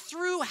break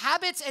through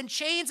habits and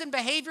chains and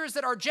behaviors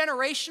that are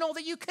generational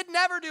that you could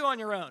never do on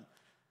your own.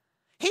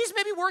 He's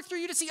maybe worked through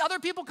you to see other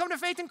people come to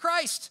faith in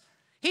Christ.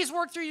 He's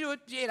worked through you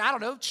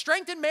to,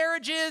 strengthen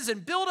marriages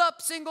and build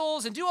up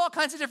singles and do all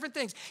kinds of different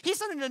things. He's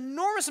done an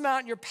enormous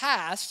amount in your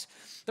past.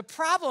 The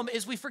problem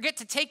is we forget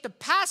to take the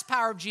past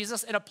power of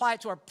Jesus and apply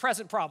it to our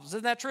present problems.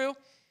 Isn't that true?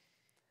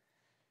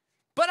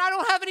 But I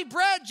don't have any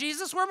bread,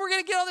 Jesus. Where am we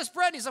going to get all this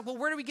bread? And he's like, well,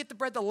 where did we get the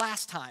bread the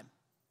last time?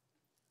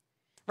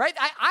 Right?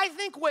 I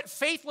think what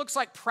faith looks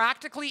like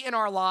practically in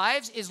our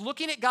lives is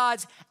looking at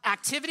God's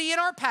activity in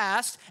our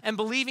past and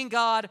believing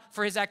God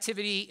for his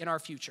activity in our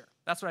future.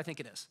 That's what I think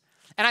it is.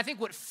 And I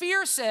think what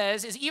fear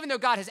says is even though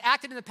God has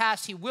acted in the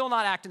past, he will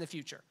not act in the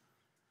future.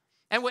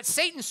 And what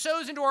Satan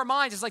sows into our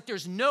minds is like,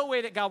 there's no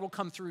way that God will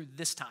come through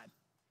this time.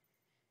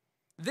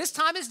 This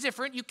time is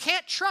different. You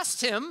can't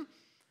trust him,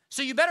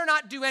 so you better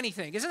not do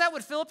anything. Isn't that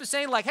what Philip is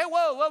saying? Like, hey,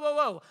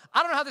 whoa.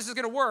 I don't know how this is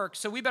going to work,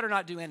 so we better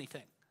not do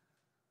anything.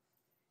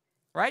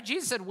 Right?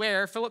 Jesus said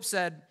where? Philip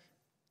said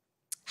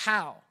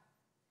how.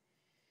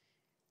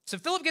 So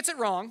Philip gets it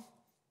wrong.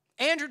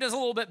 Andrew does a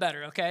little bit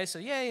better, okay? So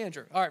yay,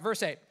 Andrew. All right,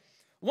 verse 8.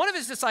 One of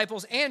his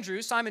disciples,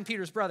 Andrew, Simon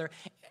Peter's brother.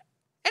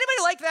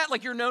 Anybody like that?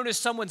 Like you're known as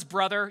someone's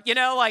brother?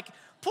 Like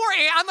poor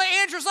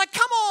Andrew's like,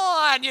 come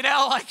on,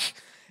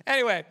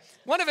 Anyway,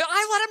 I led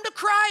him to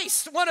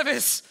Christ. One of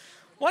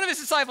his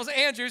disciples,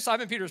 Andrew,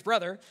 Simon Peter's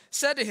brother,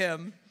 said to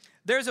him,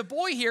 there's a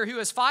boy here who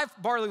has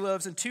 5 barley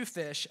loaves and 2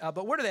 fish,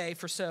 but what are they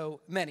for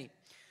so many?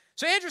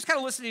 So Andrew's kind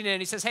of listening in.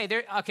 He says, hey,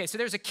 so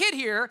there's a kid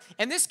here,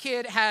 and this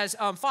kid has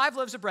 5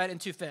 loaves of bread and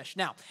 2 fish.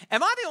 Now,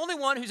 am I the only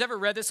one who's ever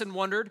read this and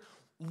wondered,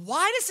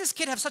 why does this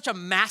kid have such a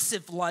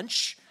massive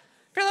lunch?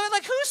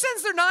 Like, who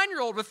sends their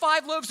 9-year-old with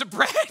 5 loaves of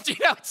bread?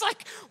 It's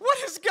like, what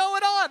is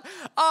going on?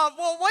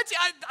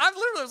 I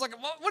literally was like,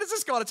 what is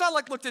this going on? So I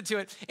looked into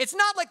it. It's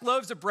not like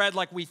loaves of bread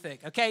like we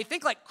think, okay?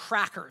 Think like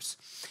crackers.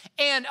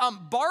 And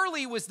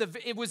barley was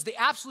the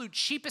absolute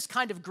cheapest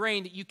kind of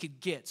grain that you could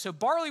get. So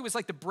barley was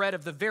like the bread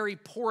of the very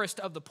poorest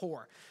of the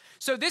poor.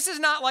 So this is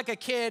not like a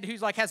kid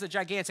who's has a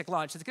gigantic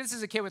lunch. This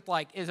is a kid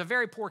is a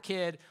very poor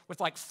kid with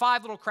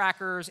 5 little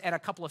crackers and a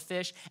couple of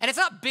fish. And it's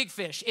not big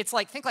fish. It's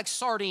think like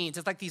sardines.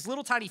 It's like these little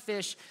little tiny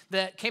fish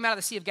that came out of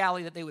the Sea of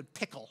Galilee that they would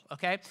pickle,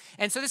 okay?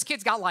 And so this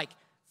kid's got like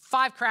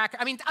 5 crackers.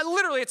 I mean,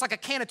 literally, it's like a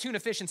can of tuna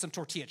fish and some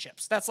tortilla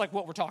chips. That's like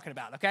what we're talking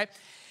about, okay?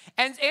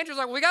 And Andrew's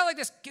like, well, we've got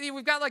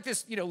like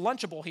this,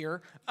 Lunchable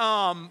here,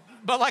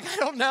 but like, I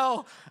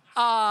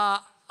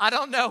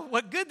don't know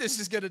what good this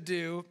is going to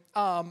do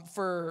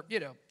for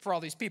all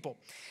these people.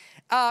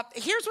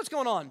 Here's what's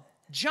going on.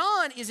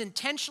 John is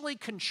intentionally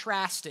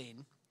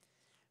contrasting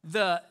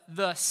the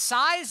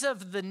size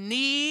of the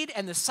need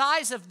and the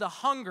size of the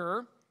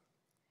hunger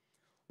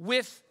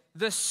with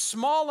the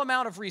small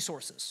amount of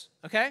resources,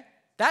 okay?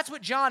 That's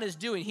what John is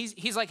doing.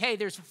 He's like, hey,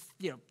 there's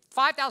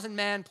 5,000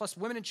 men plus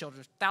women and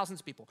children, thousands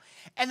of people.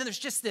 And then there's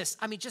just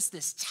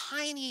this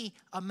tiny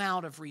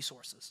amount of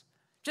resources.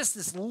 Just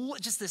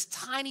this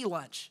tiny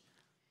lunch.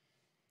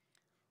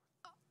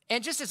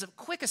 And just as a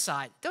quick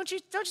aside, don't you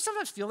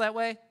sometimes feel that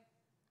way?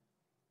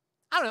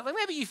 I don't know, like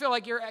maybe you feel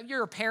like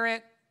you're a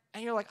parent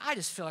and you're like, I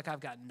just feel like I've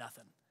got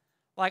nothing.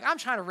 Like I'm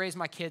trying to raise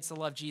my kids to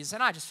love Jesus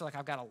and I just feel like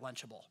I've got a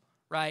Lunchable,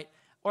 right?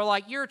 Or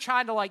like you're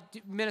trying to like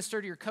minister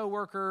to your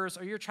coworkers,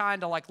 or you're trying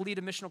to like lead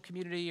a missional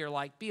community, or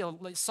like be a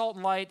salt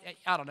and light,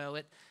 I don't know,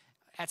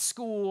 at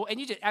school. And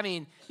you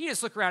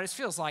just look around, it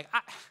feels like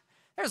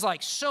there's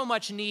like so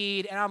much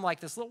need. And I'm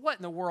like what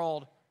in the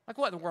world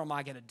am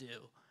I gonna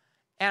do?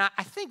 And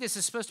I think this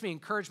is supposed to be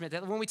encouragement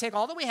that when we take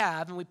all that we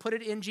have and we put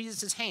it in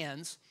Jesus'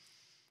 hands,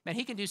 man,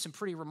 he can do some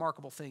pretty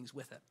remarkable things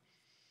with it.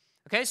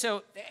 Okay,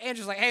 so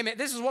Andrew's like, hey man,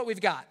 this is what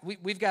we've got.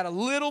 We've got a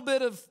little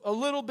bit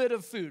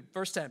of food.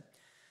 Verse 10.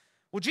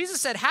 Well,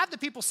 Jesus said, have the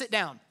people sit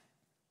down.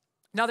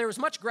 Now there was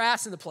much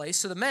grass in the place,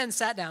 so the men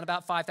sat down,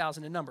 about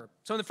 5,000 in number.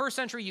 So in the first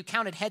century, you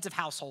counted heads of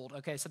household.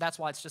 Okay, so that's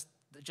why it's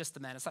just the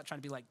men. It's not trying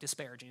to be like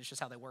disparaging. It's just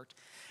how they worked.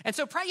 And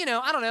so,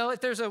 I don't know, if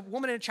there's a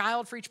woman and a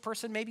child for each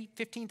person, maybe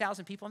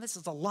 15,000 people, and this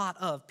is a lot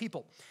of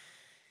people.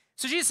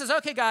 So Jesus says,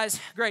 okay, guys,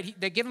 great.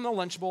 They give him the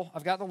Lunchable.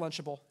 I've got the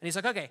Lunchable. And he's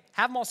like, okay,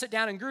 have them all sit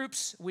down in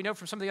groups. We know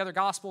from some of the other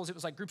Gospels, it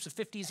was like groups of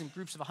 50s and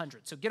groups of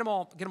 100. So get them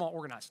all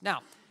organized.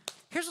 Now,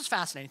 here's what's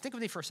fascinating. Think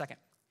with me for a second.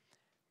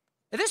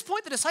 At this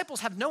point, the disciples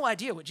have no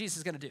idea what Jesus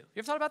is going to do. You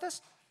ever thought about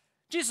this?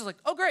 Jesus is like,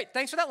 oh, great,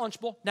 thanks for that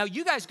Lunchable. Now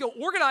you guys go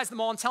organize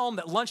them all and tell them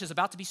that lunch is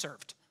about to be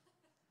served.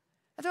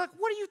 And they're like,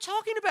 what are you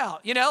talking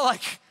about?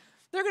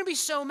 They're going to be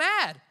so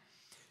mad.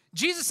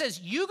 Jesus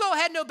says, you go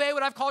ahead and obey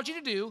what I've called you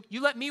to do.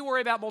 You let me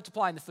worry about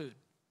multiplying the food.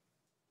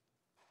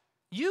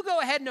 You go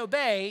ahead and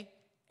obey,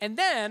 and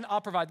then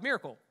I'll provide the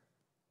miracle.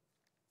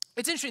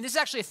 It's interesting. This is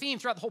actually a theme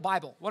throughout the whole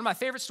Bible. One of my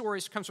favorite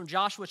stories comes from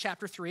Joshua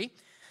chapter 3.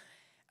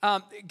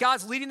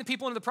 God's leading the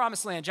people into the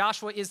promised land.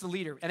 Joshua is the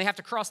leader, and they have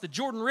to cross the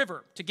Jordan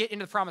River to get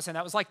into the promised land.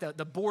 That was like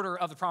the border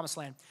of the promised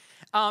land.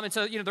 And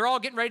so, they're all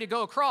getting ready to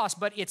go across,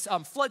 but it's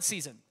flood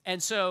season.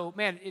 And so,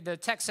 man, the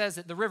text says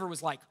that the river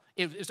was like,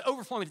 it was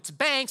overflowing its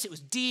banks. It was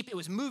deep. It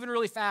was moving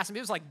really fast. It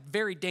was like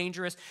very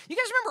dangerous. You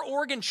guys remember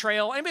Oregon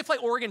Trail? Anybody play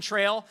Oregon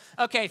Trail?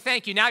 Okay,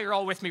 thank you. Now you're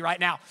all with me right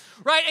now,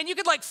 right? And you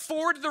could like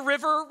ford the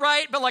river,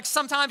 right? But like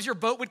sometimes your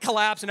boat would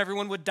collapse and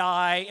everyone would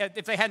die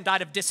if they hadn't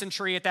died of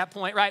dysentery at that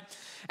point, right?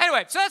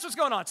 Anyway, so that's what's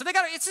going on. So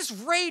it's this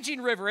raging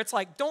river. It's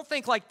like, don't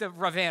think like the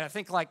Ravenna.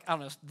 Think like, I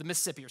don't know, the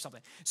Mississippi or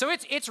something. So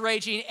it's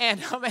raging.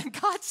 And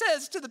God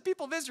says to the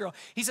people of Israel,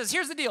 he says,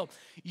 here's the deal.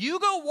 You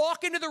go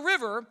walk into the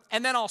river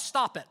and then I'll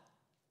stop it.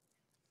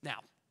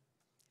 Now,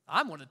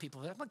 I'm one of the people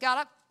that,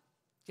 God,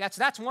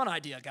 that's one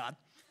idea, God.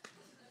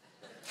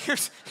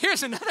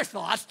 Here's another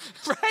thought,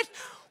 right?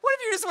 What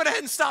if you just went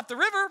ahead and stopped the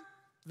river?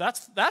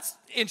 That's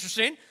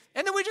interesting.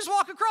 And then we just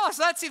walk across.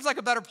 That seems like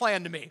a better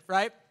plan to me,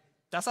 right?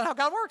 That's not how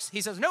God works. He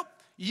says, nope,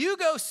 you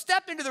go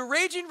step into the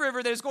raging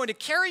river that is going to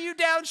carry you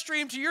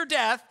downstream to your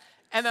death,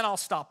 and then I'll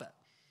stop it,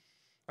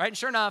 right? And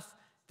sure enough,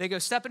 they go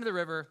step into the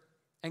river,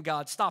 and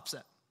God stops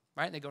it,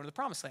 right? And they go to the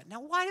promised land.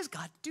 Now, why does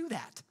God do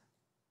that?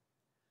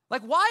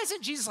 Like, why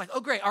isn't Jesus like,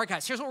 oh, great, all right,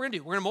 guys, here's what we're going to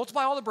do. We're going to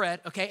multiply all the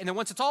bread, okay? And then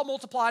once it's all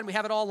multiplied and we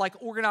have it all, like,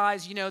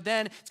 organized,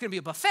 then it's going to be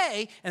a buffet,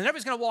 and then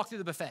everybody's going to walk through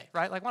the buffet,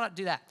 right? Like, why not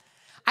do that?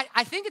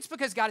 I think it's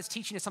because God is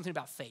teaching us something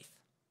about faith,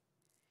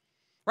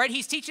 right?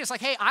 He's teaching us, like,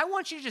 hey, I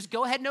want you to just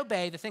go ahead and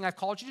obey the thing I've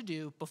called you to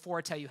do before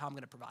I tell you how I'm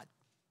going to provide.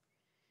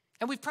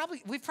 And we've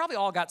probably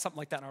all got something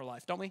like that in our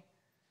life, don't we?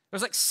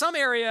 There's, like, some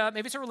area,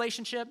 maybe it's a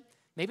relationship,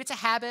 maybe it's a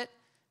habit,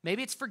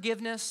 maybe it's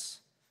forgiveness.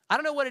 I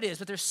don't know what it is,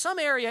 but there's some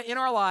area in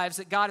our lives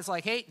that God is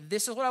like, hey,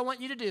 this is what I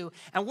want you to do.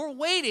 And we're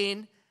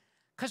waiting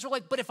because we're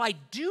like, but if I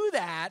do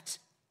that,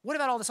 what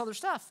about all this other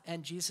stuff?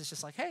 And Jesus is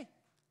just like, hey,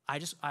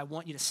 I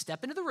want you to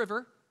step into the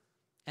river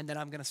and then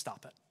I'm going to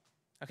stop it.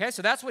 Okay,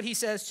 so that's what he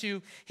says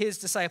to his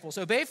disciples.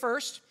 Obey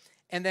first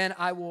and then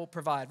I will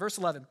provide. Verse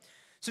 11.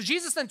 So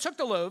Jesus then took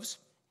the loaves,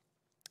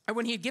 and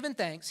when he had given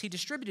thanks, he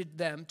distributed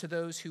them to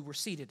those who were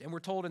seated. And we're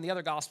told in the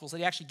other Gospels that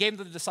he actually gave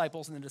them to the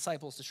disciples and the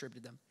disciples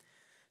distributed them.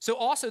 So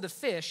also the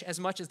fish as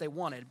much as they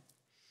wanted.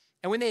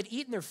 And when they had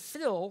eaten their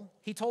fill,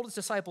 he told his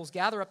disciples,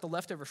 gather up the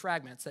leftover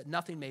fragments that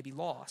nothing may be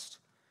lost.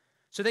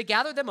 So they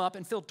gathered them up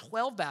and filled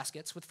 12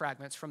 baskets with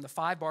fragments from the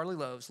 5 barley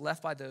loaves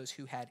left by those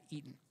who had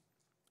eaten.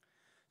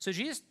 So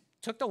Jesus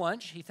took the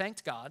lunch, he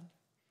thanked God,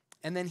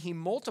 and then he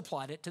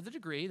multiplied it to the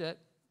degree that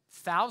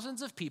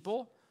thousands of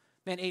people,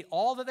 man, ate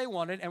all that they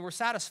wanted and were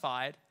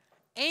satisfied,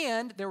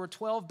 and there were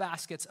 12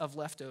 baskets of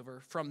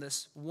leftover from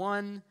this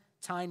one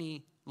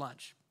tiny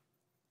lunch.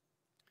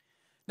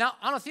 Now,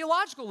 on a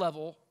theological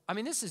level, I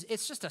mean,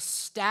 it's just a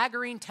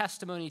staggering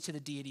testimony to the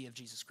deity of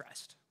Jesus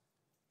Christ.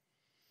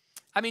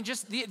 I mean,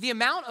 just the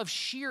amount of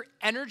sheer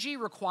energy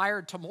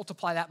required to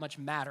multiply that much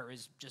matter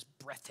is just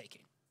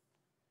breathtaking.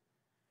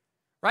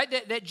 Right?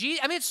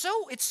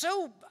 It's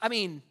so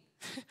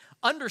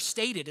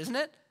understated, isn't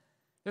it?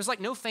 There's like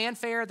no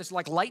fanfare. There's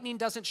like lightning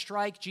doesn't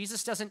strike.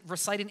 Jesus doesn't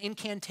recite an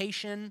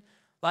incantation.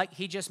 Like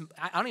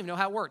I don't even know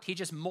how it worked. He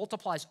just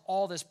multiplies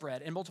all this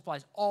bread and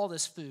multiplies all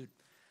this food.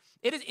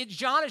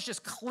 John is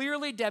just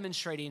clearly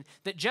demonstrating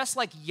that just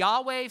like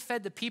Yahweh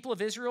fed the people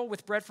of Israel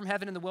with bread from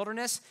heaven in the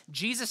wilderness,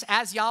 Jesus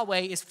as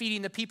Yahweh is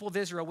feeding the people of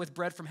Israel with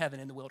bread from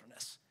heaven in the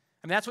wilderness.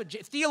 I mean,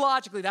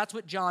 theologically, that's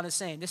what John is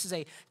saying. This is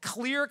a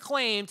clear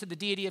claim to the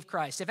deity of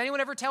Christ. If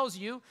anyone ever tells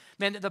you,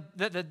 man,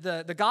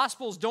 the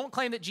Gospels don't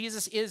claim that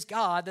Jesus is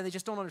God, then they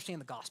just don't understand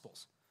the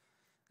Gospels.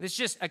 It's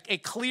just a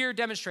clear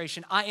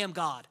demonstration, I am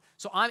God.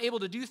 So I'm able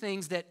to do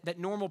things that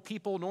normal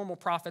people, normal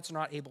prophets are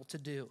not able to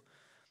do.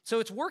 So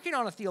it's working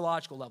on a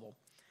theological level.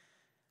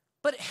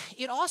 But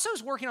it also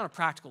is working on a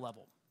practical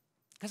level.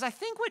 Because I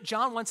think what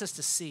John wants us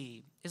to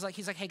see is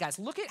he's like, hey guys,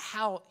 look at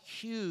how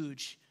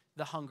huge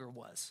the hunger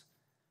was.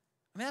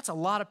 I mean, that's a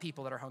lot of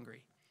people that are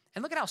hungry.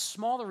 And look at how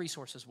small the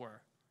resources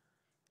were.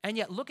 And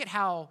yet look at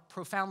how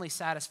profoundly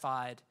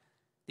satisfied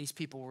these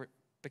people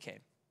became.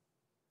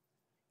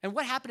 And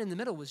what happened in the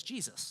middle was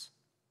Jesus.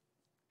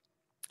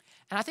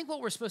 And I think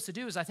what we're supposed to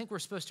do is I think we're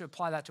supposed to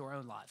apply that to our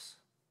own lives.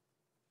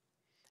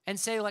 And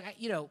say,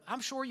 I'm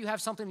sure you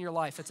have something in your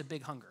life that's a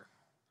big hunger.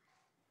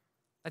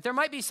 Like there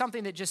might be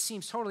something that just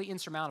seems totally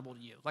insurmountable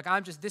to you. Like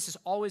this is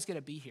always going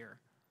to be here.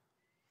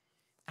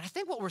 And I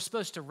think what we're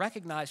supposed to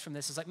recognize from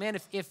this is man,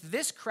 if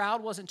this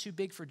crowd wasn't too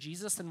big for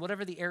Jesus, then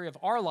whatever the area of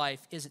our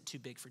life isn't too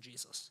big for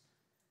Jesus.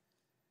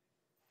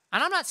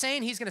 And I'm not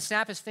saying he's going to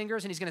snap his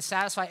fingers and he's going to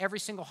satisfy every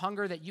single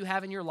hunger that you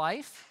have in your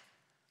life.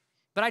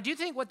 But I do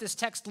think what this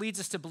text leads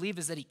us to believe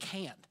is that he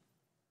can.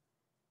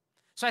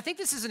 So I think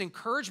this is an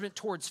encouragement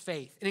towards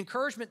faith, an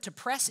encouragement to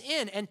press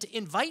in and to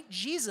invite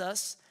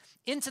Jesus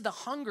into the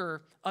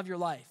hunger of your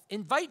life.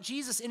 Invite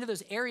Jesus into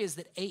those areas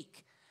that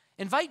ache.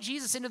 Invite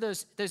Jesus into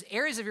those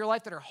areas of your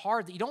life that are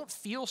hard, that you don't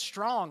feel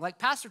strong. Like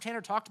Pastor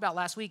Tanner talked about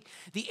last week,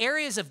 the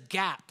areas of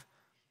gap,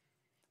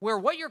 where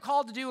what you're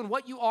called to do and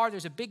what you are,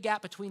 there's a big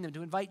gap between them,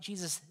 to invite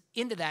Jesus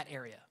into that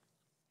area.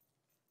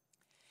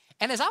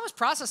 And as I was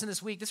processing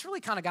this week, this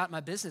really kind of got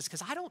my business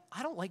because I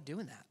don't like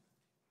doing that.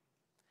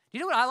 Do you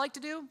know what I like to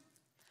do?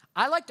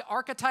 I like to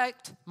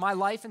architect my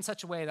life in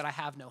such a way that I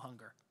have no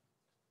hunger.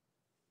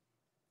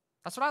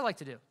 That's what I like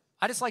to do.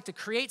 I just like to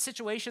create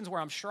situations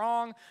where I'm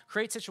strong,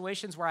 create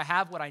situations where I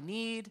have what I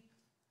need,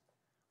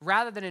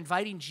 rather than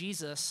inviting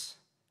Jesus,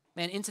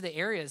 man, into the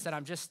areas that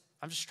I'm just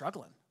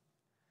struggling.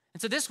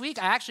 And so this week,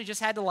 I actually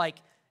just had to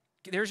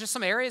there's just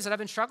some areas that I've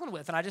been struggling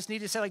with, and I just need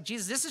to say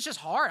Jesus, this is just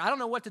hard. I don't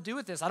know what to do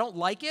with this. I don't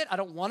like it. I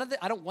don't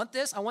want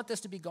this. I want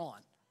this to be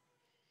gone.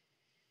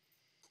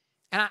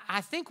 And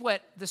I think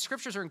what the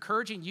scriptures are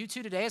encouraging you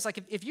to today is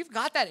if you've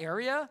got that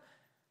area,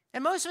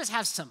 and most of us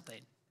have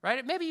something,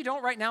 right? Maybe you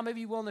don't right now, maybe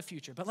you will in the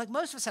future, but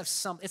most of us have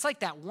something. It's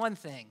like that one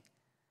thing.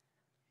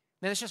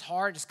 Man, it's just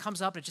hard, it just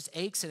comes up, and it just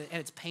aches, and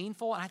it's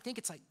painful. And I think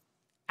it's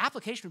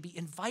application would be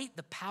invite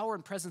the power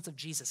and presence of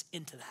Jesus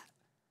into that.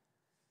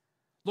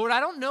 Lord,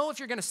 I don't know if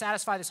you're going to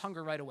satisfy this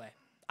hunger right away.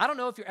 I don't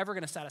know if you're ever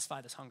going to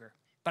satisfy this hunger,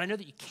 but I know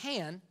that you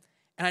can,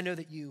 and I know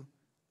that you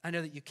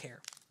care.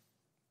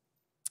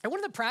 And one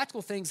of the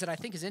practical things that I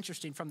think is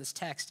interesting from this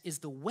text is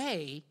the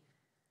way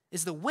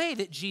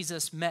that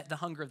Jesus met the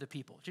hunger of the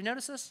people. Did you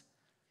notice this?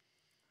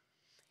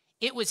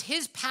 It was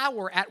his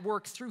power at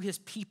work through his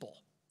people.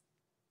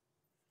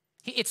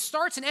 It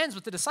starts and ends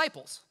with the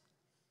disciples.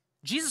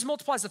 Jesus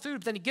multiplies the food,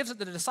 but then he gives it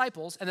to the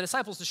disciples, and the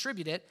disciples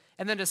distribute it,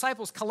 and then the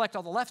disciples collect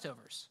all the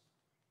leftovers.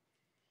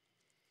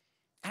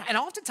 And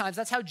oftentimes,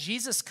 that's how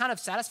Jesus kind of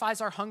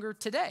satisfies our hunger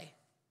today.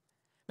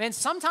 Man,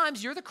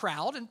 sometimes you're the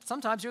crowd, and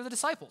sometimes you're the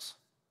disciples.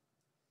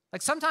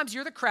 Sometimes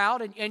you're the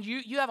crowd, and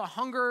you have a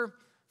hunger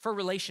for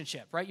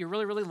relationship, right? You're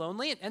really, really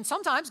lonely. And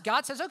sometimes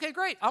God says, okay,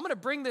 great, I'm going to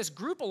bring this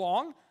group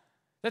along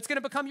that's going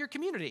to become your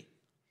community.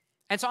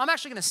 And so I'm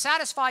actually going to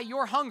satisfy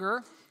your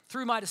hunger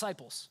through my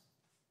disciples.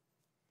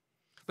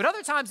 But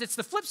other times, it's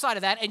the flip side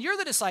of that, and you're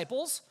the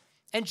disciples,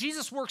 and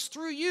Jesus works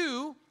through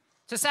you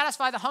to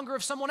satisfy the hunger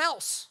of someone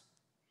else.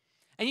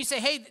 And you say,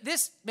 hey,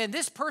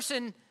 this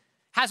person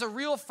has a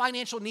real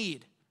financial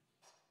need.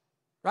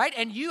 Right?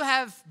 And you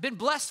have been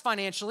blessed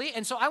financially,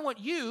 and so I want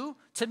you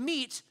to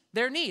meet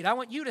their need. I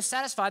want you to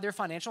satisfy their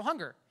financial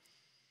hunger.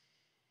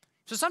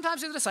 So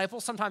sometimes you're the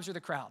disciples, sometimes you're the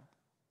crowd.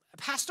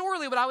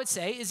 Pastorally, what I would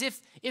say is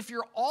if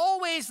you're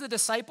always the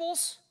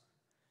disciples,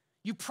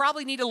 you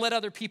probably need to let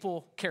other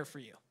people care for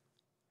you.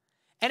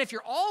 And if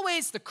you're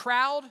always the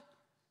crowd,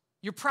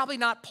 you're probably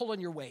not pulling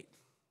your weight.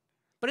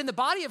 But in the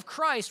body of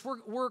Christ,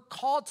 we're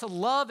called to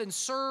love and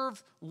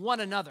serve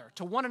one another,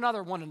 to one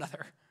another.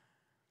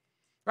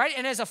 right?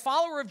 And as a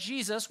follower of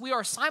Jesus, we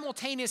are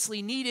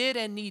simultaneously needed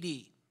and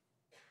needy,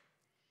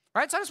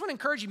 right? So I just want to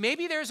encourage you,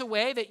 maybe there's a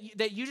way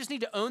that you just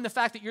need to own the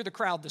fact that you're the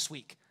crowd this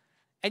week.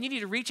 And you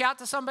need to reach out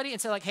to somebody and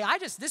say like, hey,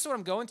 this is what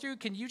I'm going through.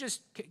 Can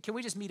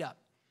we just meet up?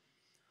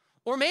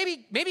 Or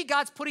maybe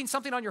God's putting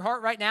something on your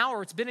heart right now,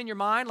 or it's been in your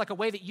mind, like a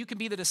way that you can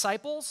be the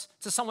disciples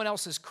to someone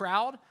else's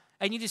crowd,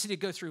 and you just need to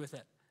go through with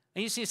it.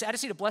 And you just need to say, I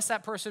just need to bless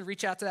that person,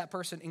 reach out to that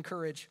person,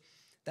 encourage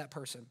that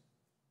person.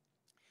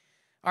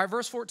 All right,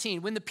 verse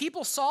 14. When the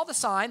people saw the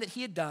sign that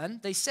he had done,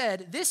 they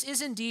said, this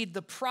is indeed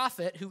the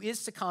prophet who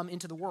is to come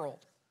into the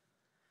world.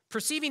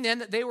 Perceiving then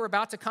that they were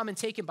about to come and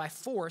take him by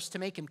force to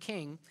make him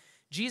king,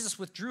 Jesus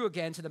withdrew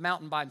again to the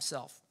mountain by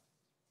himself.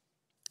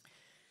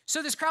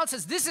 So this crowd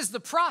says, this is the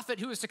prophet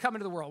who is to come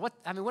into the world.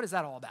 What is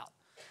that all about?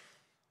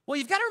 Well,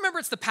 you've got to remember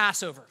it's the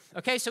Passover,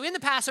 okay? So in the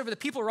Passover, the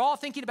people are all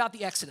thinking about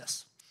the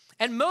Exodus.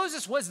 And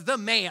Moses was the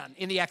man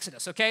in the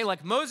Exodus, okay?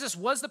 Like Moses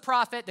was the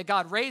prophet that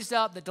God raised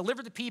up, that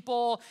delivered the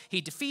people.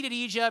 He defeated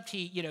Egypt.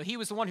 He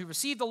was the one who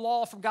received the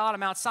law from God on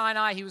Mount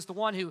Sinai. He was the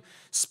one who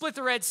split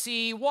the Red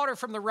Sea, water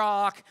from the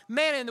rock,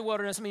 manna in the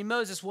wilderness.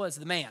 Moses was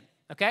the man,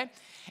 okay?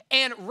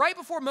 And right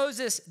before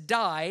Moses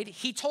died,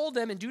 he told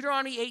them in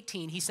Deuteronomy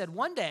 18, he said,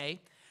 one day,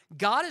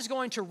 God is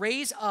going to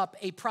raise up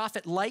a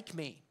prophet like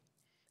me,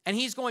 and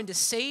he's going to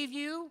save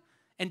you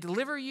and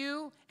deliver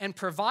you and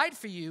provide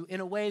for you in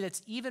a way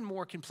that's even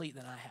more complete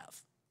than I have.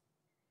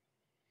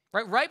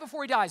 Right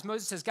before he dies,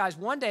 Moses says, guys,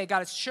 one day God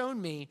has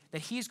shown me that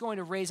he's going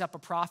to raise up a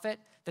prophet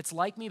that's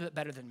like me but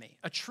better than me,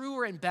 a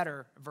truer and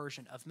better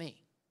version of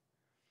me.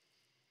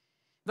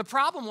 The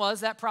problem was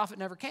that prophet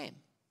never came.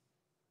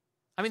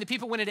 The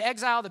people went into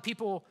exile, the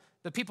people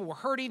were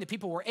hurting, the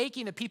people were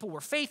aching, the people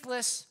were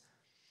faithless.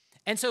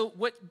 And so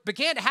what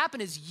began to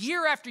happen is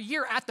year after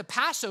year at the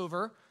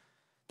Passover,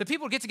 the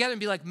people would get together and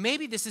be like,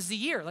 maybe this is the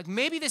year. Like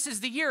maybe this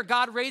is the year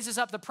God raises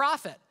up the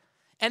prophet.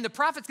 And the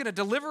prophet's going to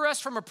deliver us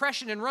from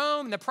oppression in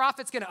Rome. And the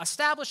prophet's going to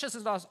establish us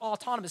as an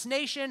autonomous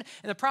nation.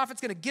 And the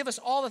prophet's going to give us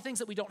all the things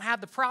that we don't have.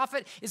 The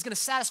prophet is going to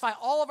satisfy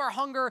all of our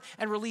hunger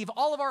and relieve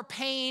all of our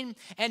pain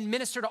and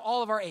minister to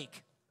all of our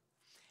ache.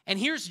 And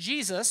here's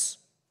Jesus,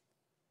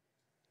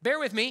 bear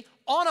with me,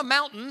 on a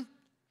mountain,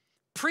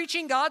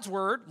 preaching God's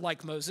word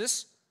like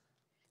Moses,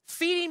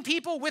 feeding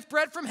people with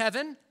bread from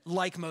heaven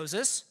like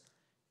Moses,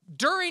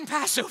 during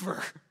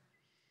Passover.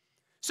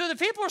 So the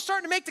people are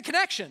starting to make the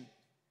connection.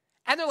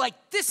 And they're like,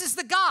 this is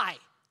the guy.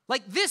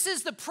 Like, this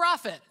is the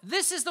prophet.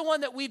 This is the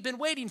one that we've been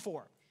waiting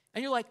for.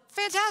 And you're like,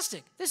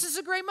 fantastic. This is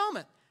a great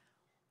moment.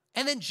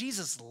 And then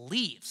Jesus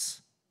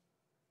leaves.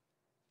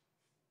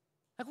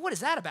 Like, what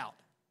is that about?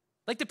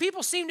 Like, the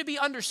people seem to be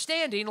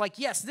understanding, like,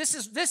 yes, this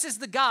is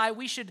the guy.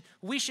 We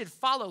should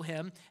follow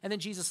him. And then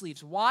Jesus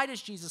leaves. Why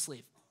does Jesus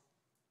leave?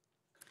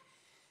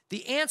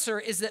 The answer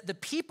is that the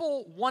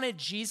people wanted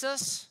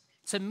Jesus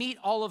to meet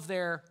all of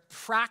their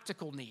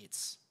practical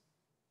needs.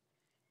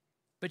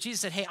 But Jesus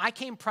said, hey, I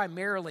came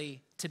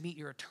primarily to meet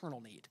your eternal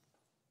need.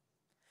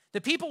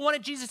 The people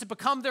wanted Jesus to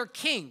become their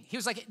king.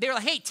 They were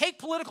like, hey, take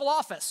political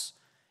office.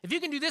 If you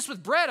can do this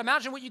with bread,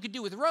 imagine what you could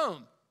do with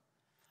Rome.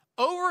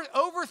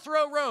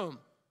 Overthrow Rome.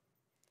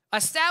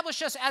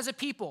 Establish us as a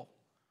people.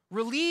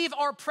 Relieve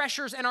our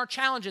pressures and our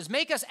challenges.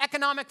 Make us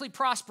economically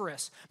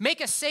prosperous.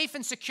 Make us safe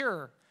and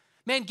secure.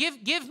 Man,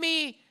 give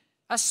me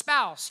a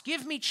spouse.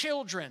 Give me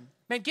children.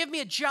 Man, give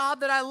me a job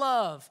that I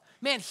love.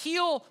 Man,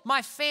 heal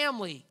my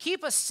family.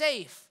 Keep us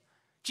safe.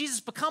 Jesus,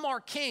 become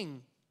our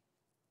king.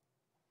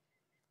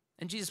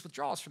 And Jesus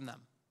withdraws from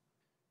them.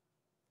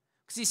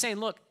 Because he's saying,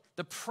 look,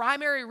 the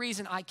primary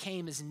reason I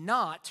came is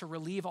not to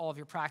relieve all of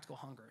your practical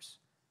hungers,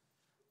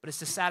 but it's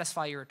to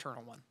satisfy your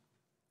eternal one.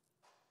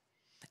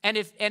 And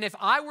if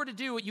I were to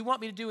do what you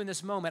want me to do in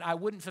this moment, I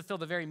wouldn't fulfill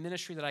the very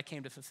ministry that I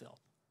came to fulfill.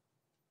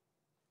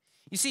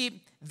 You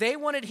see, they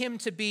wanted him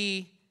to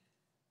be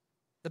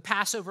the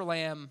Passover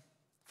lamb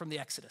from the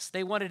Exodus.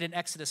 They wanted an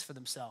Exodus for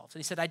themselves. And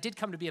he said, I did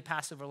come to be a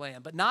Passover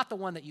lamb, but not the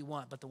one that you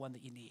want, but the one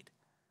that you need.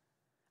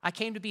 I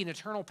came to be an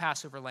eternal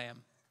Passover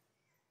lamb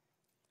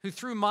who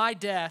through my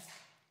death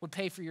would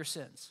pay for your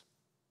sins,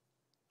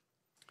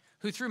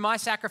 who through my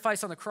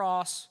sacrifice on the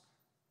cross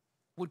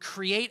would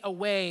create a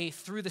way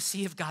through the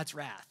sea of God's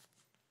wrath,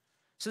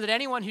 so that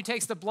anyone who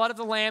takes the blood of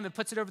the lamb and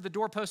puts it over the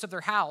doorpost of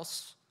their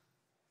house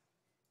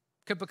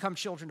could become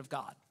children of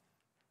God.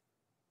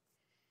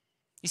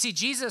 You see,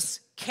 Jesus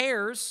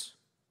cares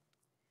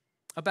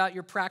about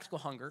your practical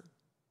hunger,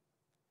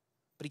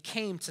 but he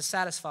came to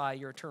satisfy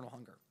your eternal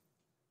hunger.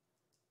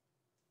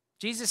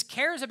 Jesus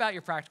cares about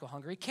your practical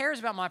hunger. He cares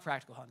about my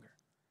practical hunger,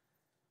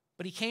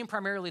 but he came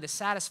primarily to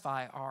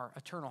satisfy our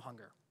eternal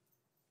hunger.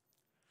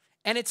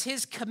 And it's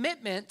his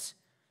commitment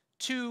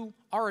to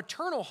our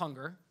eternal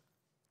hunger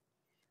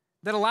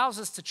that allows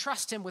us to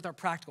trust him with our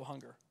practical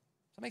hunger.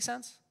 Does that make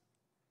sense?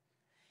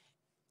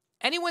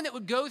 Anyone that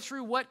would go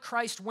through what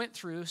Christ went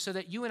through so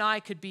that you and I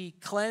could be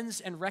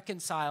cleansed and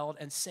reconciled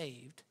and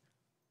saved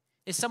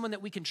is someone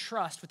that we can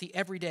trust with the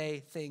everyday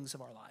things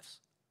of our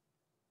lives.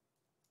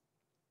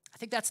 I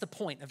think that's the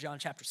point of John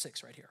chapter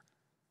 6 right here.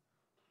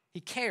 He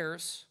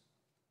cares,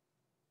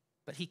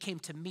 but he came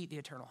to meet the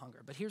eternal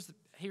hunger. But here's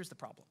the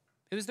problem.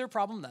 It was their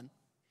problem then.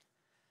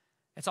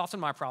 It's often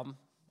my problem.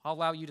 I'll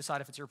allow you to decide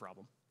if it's your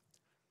problem.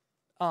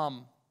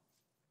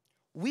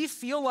 We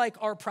feel like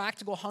our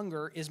practical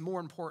hunger is more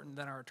important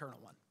than our eternal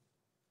one.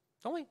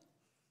 Don't we?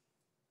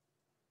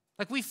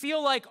 Like we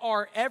feel like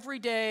our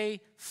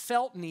everyday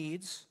felt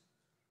needs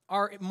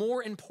are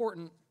more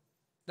important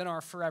than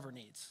our forever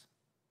needs.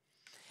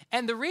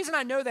 And the reason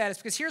I know that is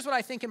because here's what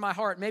I think in my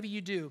heart. Maybe you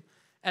do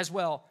as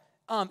well.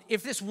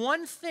 If this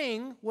one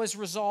thing was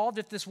resolved,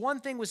 if this one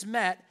thing was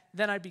met,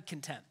 then I'd be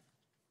content.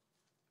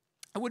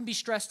 I wouldn't be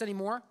stressed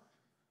anymore.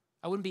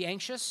 I wouldn't be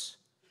anxious.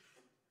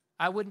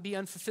 I wouldn't be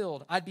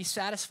unfulfilled. I'd be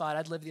satisfied.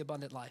 I'd live the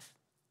abundant life.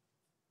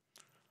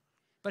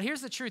 But here's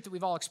the truth that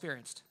we've all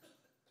experienced.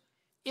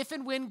 If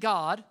and when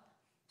God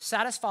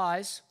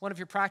satisfies one of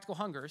your practical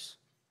hungers,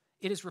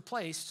 it is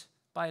replaced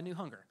by a new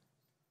hunger.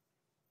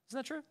 Isn't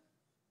that true?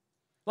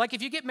 Like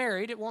if you get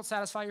married, it won't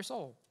satisfy your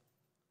soul.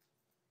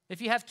 If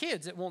you have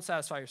kids, it won't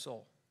satisfy your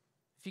soul.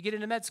 If you get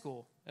into med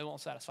school, it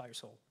won't satisfy your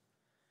soul.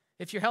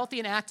 If you're healthy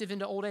and active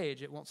into old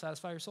age, it won't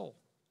satisfy your soul.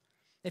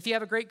 If you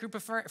have a great group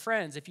of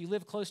friends, if you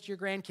live close to your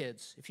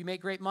grandkids, if you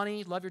make great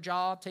money, love your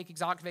job, take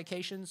exotic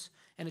vacations,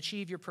 and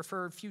achieve your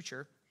preferred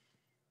future,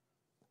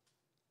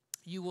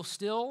 you will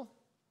still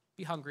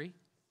be hungry,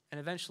 and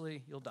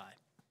eventually you'll die.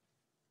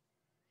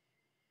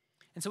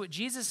 And so what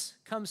Jesus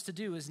comes to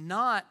do is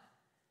not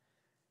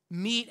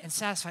meet and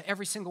satisfy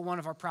every single one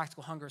of our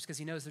practical hungers because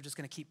he knows they're just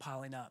going to keep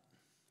piling up.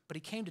 But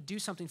he came to do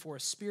something for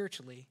us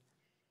spiritually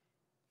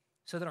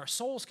so that our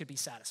souls could be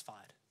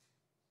satisfied.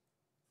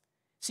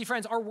 See,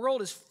 friends, our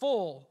world is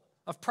full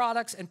of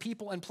products and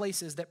people and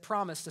places that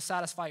promise to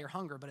satisfy your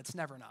hunger, but it's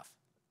never enough.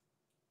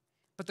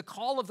 But the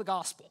call of the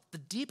gospel, the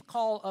deep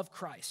call of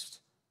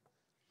Christ,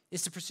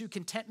 is to pursue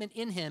contentment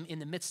in him in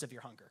the midst of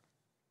your hunger.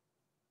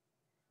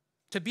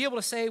 To be able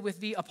to say with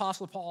the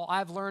Apostle Paul,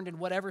 I've learned in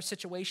whatever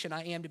situation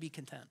I am to be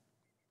content.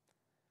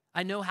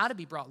 I know how to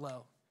be brought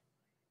low,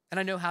 and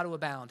I know how to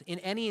abound. In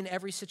any and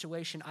every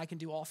situation, I can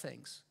do all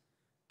things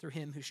through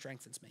him who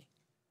strengthens me.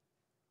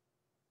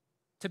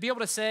 To be able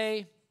to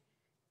say,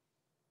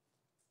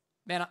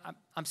 man,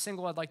 I'm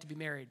single, I'd like to be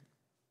married,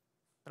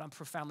 but I'm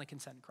profoundly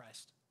content in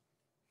Christ.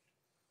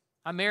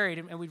 I'm married,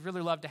 and we'd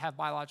really love to have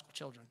biological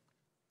children,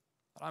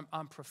 but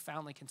I'm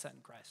profoundly content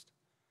in Christ.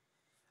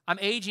 I'm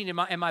aging,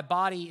 and my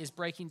body is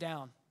breaking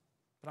down,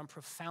 but I'm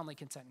profoundly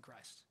content in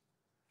Christ.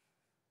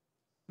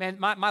 Man,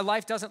 my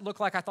life doesn't look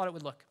like I thought it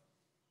would look.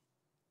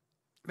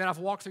 Man, I've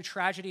walked through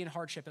tragedy and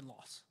hardship and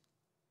loss,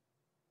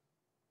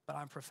 but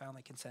I'm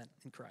profoundly content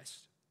in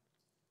Christ.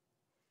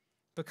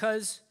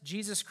 Because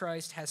Jesus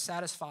Christ has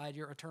satisfied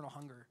your eternal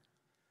hunger,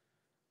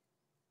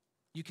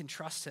 you can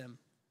trust him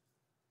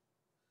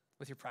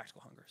with your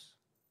practical hungers.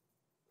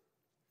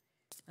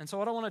 And so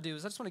what I want to do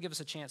is I just want to give us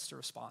a chance to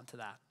respond to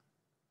that.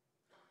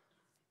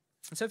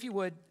 And so if you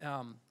would,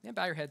 bow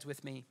your heads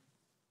with me.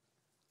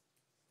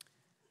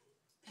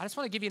 I just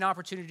want to give you an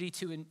opportunity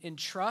to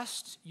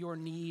entrust your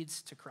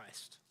needs to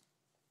Christ.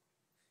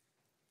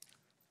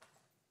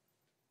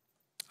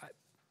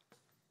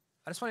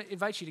 I just want to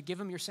invite you to give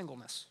him your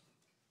singleness.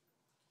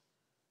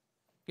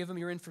 Give him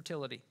your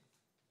infertility.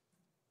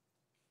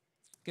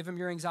 Give him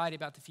your anxiety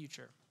about the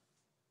future.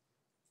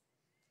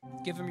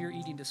 Give him your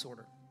eating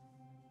disorder.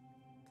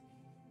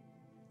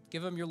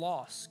 Give him your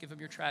loss. Give him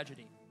your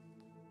tragedy.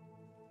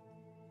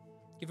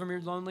 Give him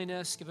your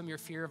loneliness. Give him your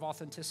fear of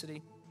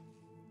authenticity.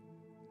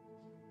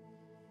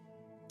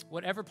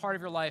 Whatever part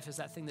of your life is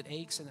that thing that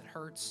aches and that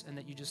hurts and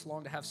that you just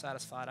long to have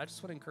satisfied, I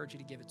just want to encourage you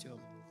to give it to him.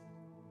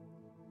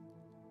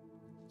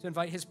 To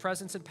invite his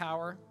presence and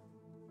power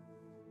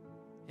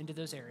into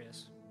those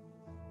areas.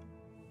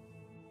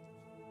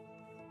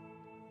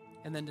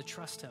 And then to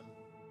trust him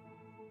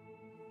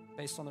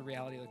based on the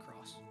reality of the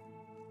cross.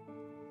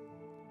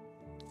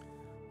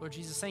 Lord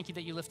Jesus, thank you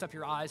that you lift up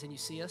your eyes and you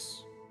see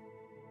us.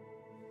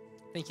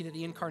 Thank you that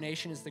the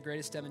incarnation is the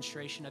greatest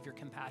demonstration of your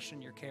compassion,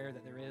 your care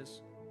that there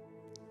is.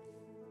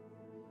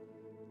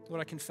 Lord,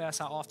 I confess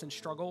I often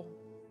struggle,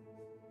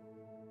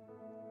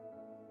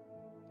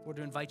 Lord,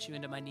 to invite you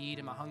into my need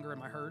and my hunger and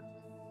my hurt.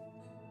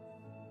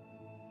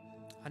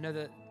 I know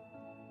that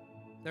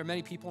there are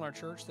many people in our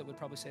church that would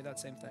probably say that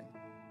same thing.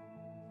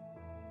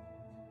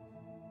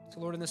 So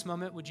Lord, in this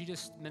moment, would you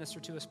just minister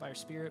to us by your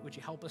Spirit? Would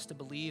you help us to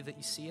believe that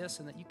you see us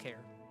and that you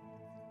care?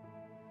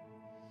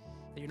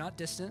 That you're not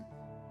distant,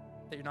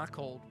 that you're not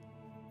cold.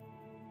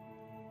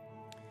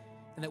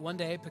 And that one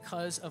day,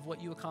 because of what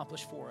you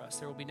accomplished for us,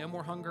 there will be no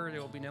more hunger, there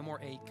will be no more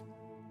ache,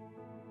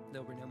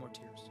 there will be no more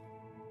tears.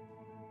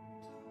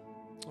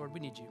 Lord, we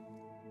need you.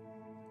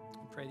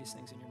 We pray these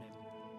things in your name.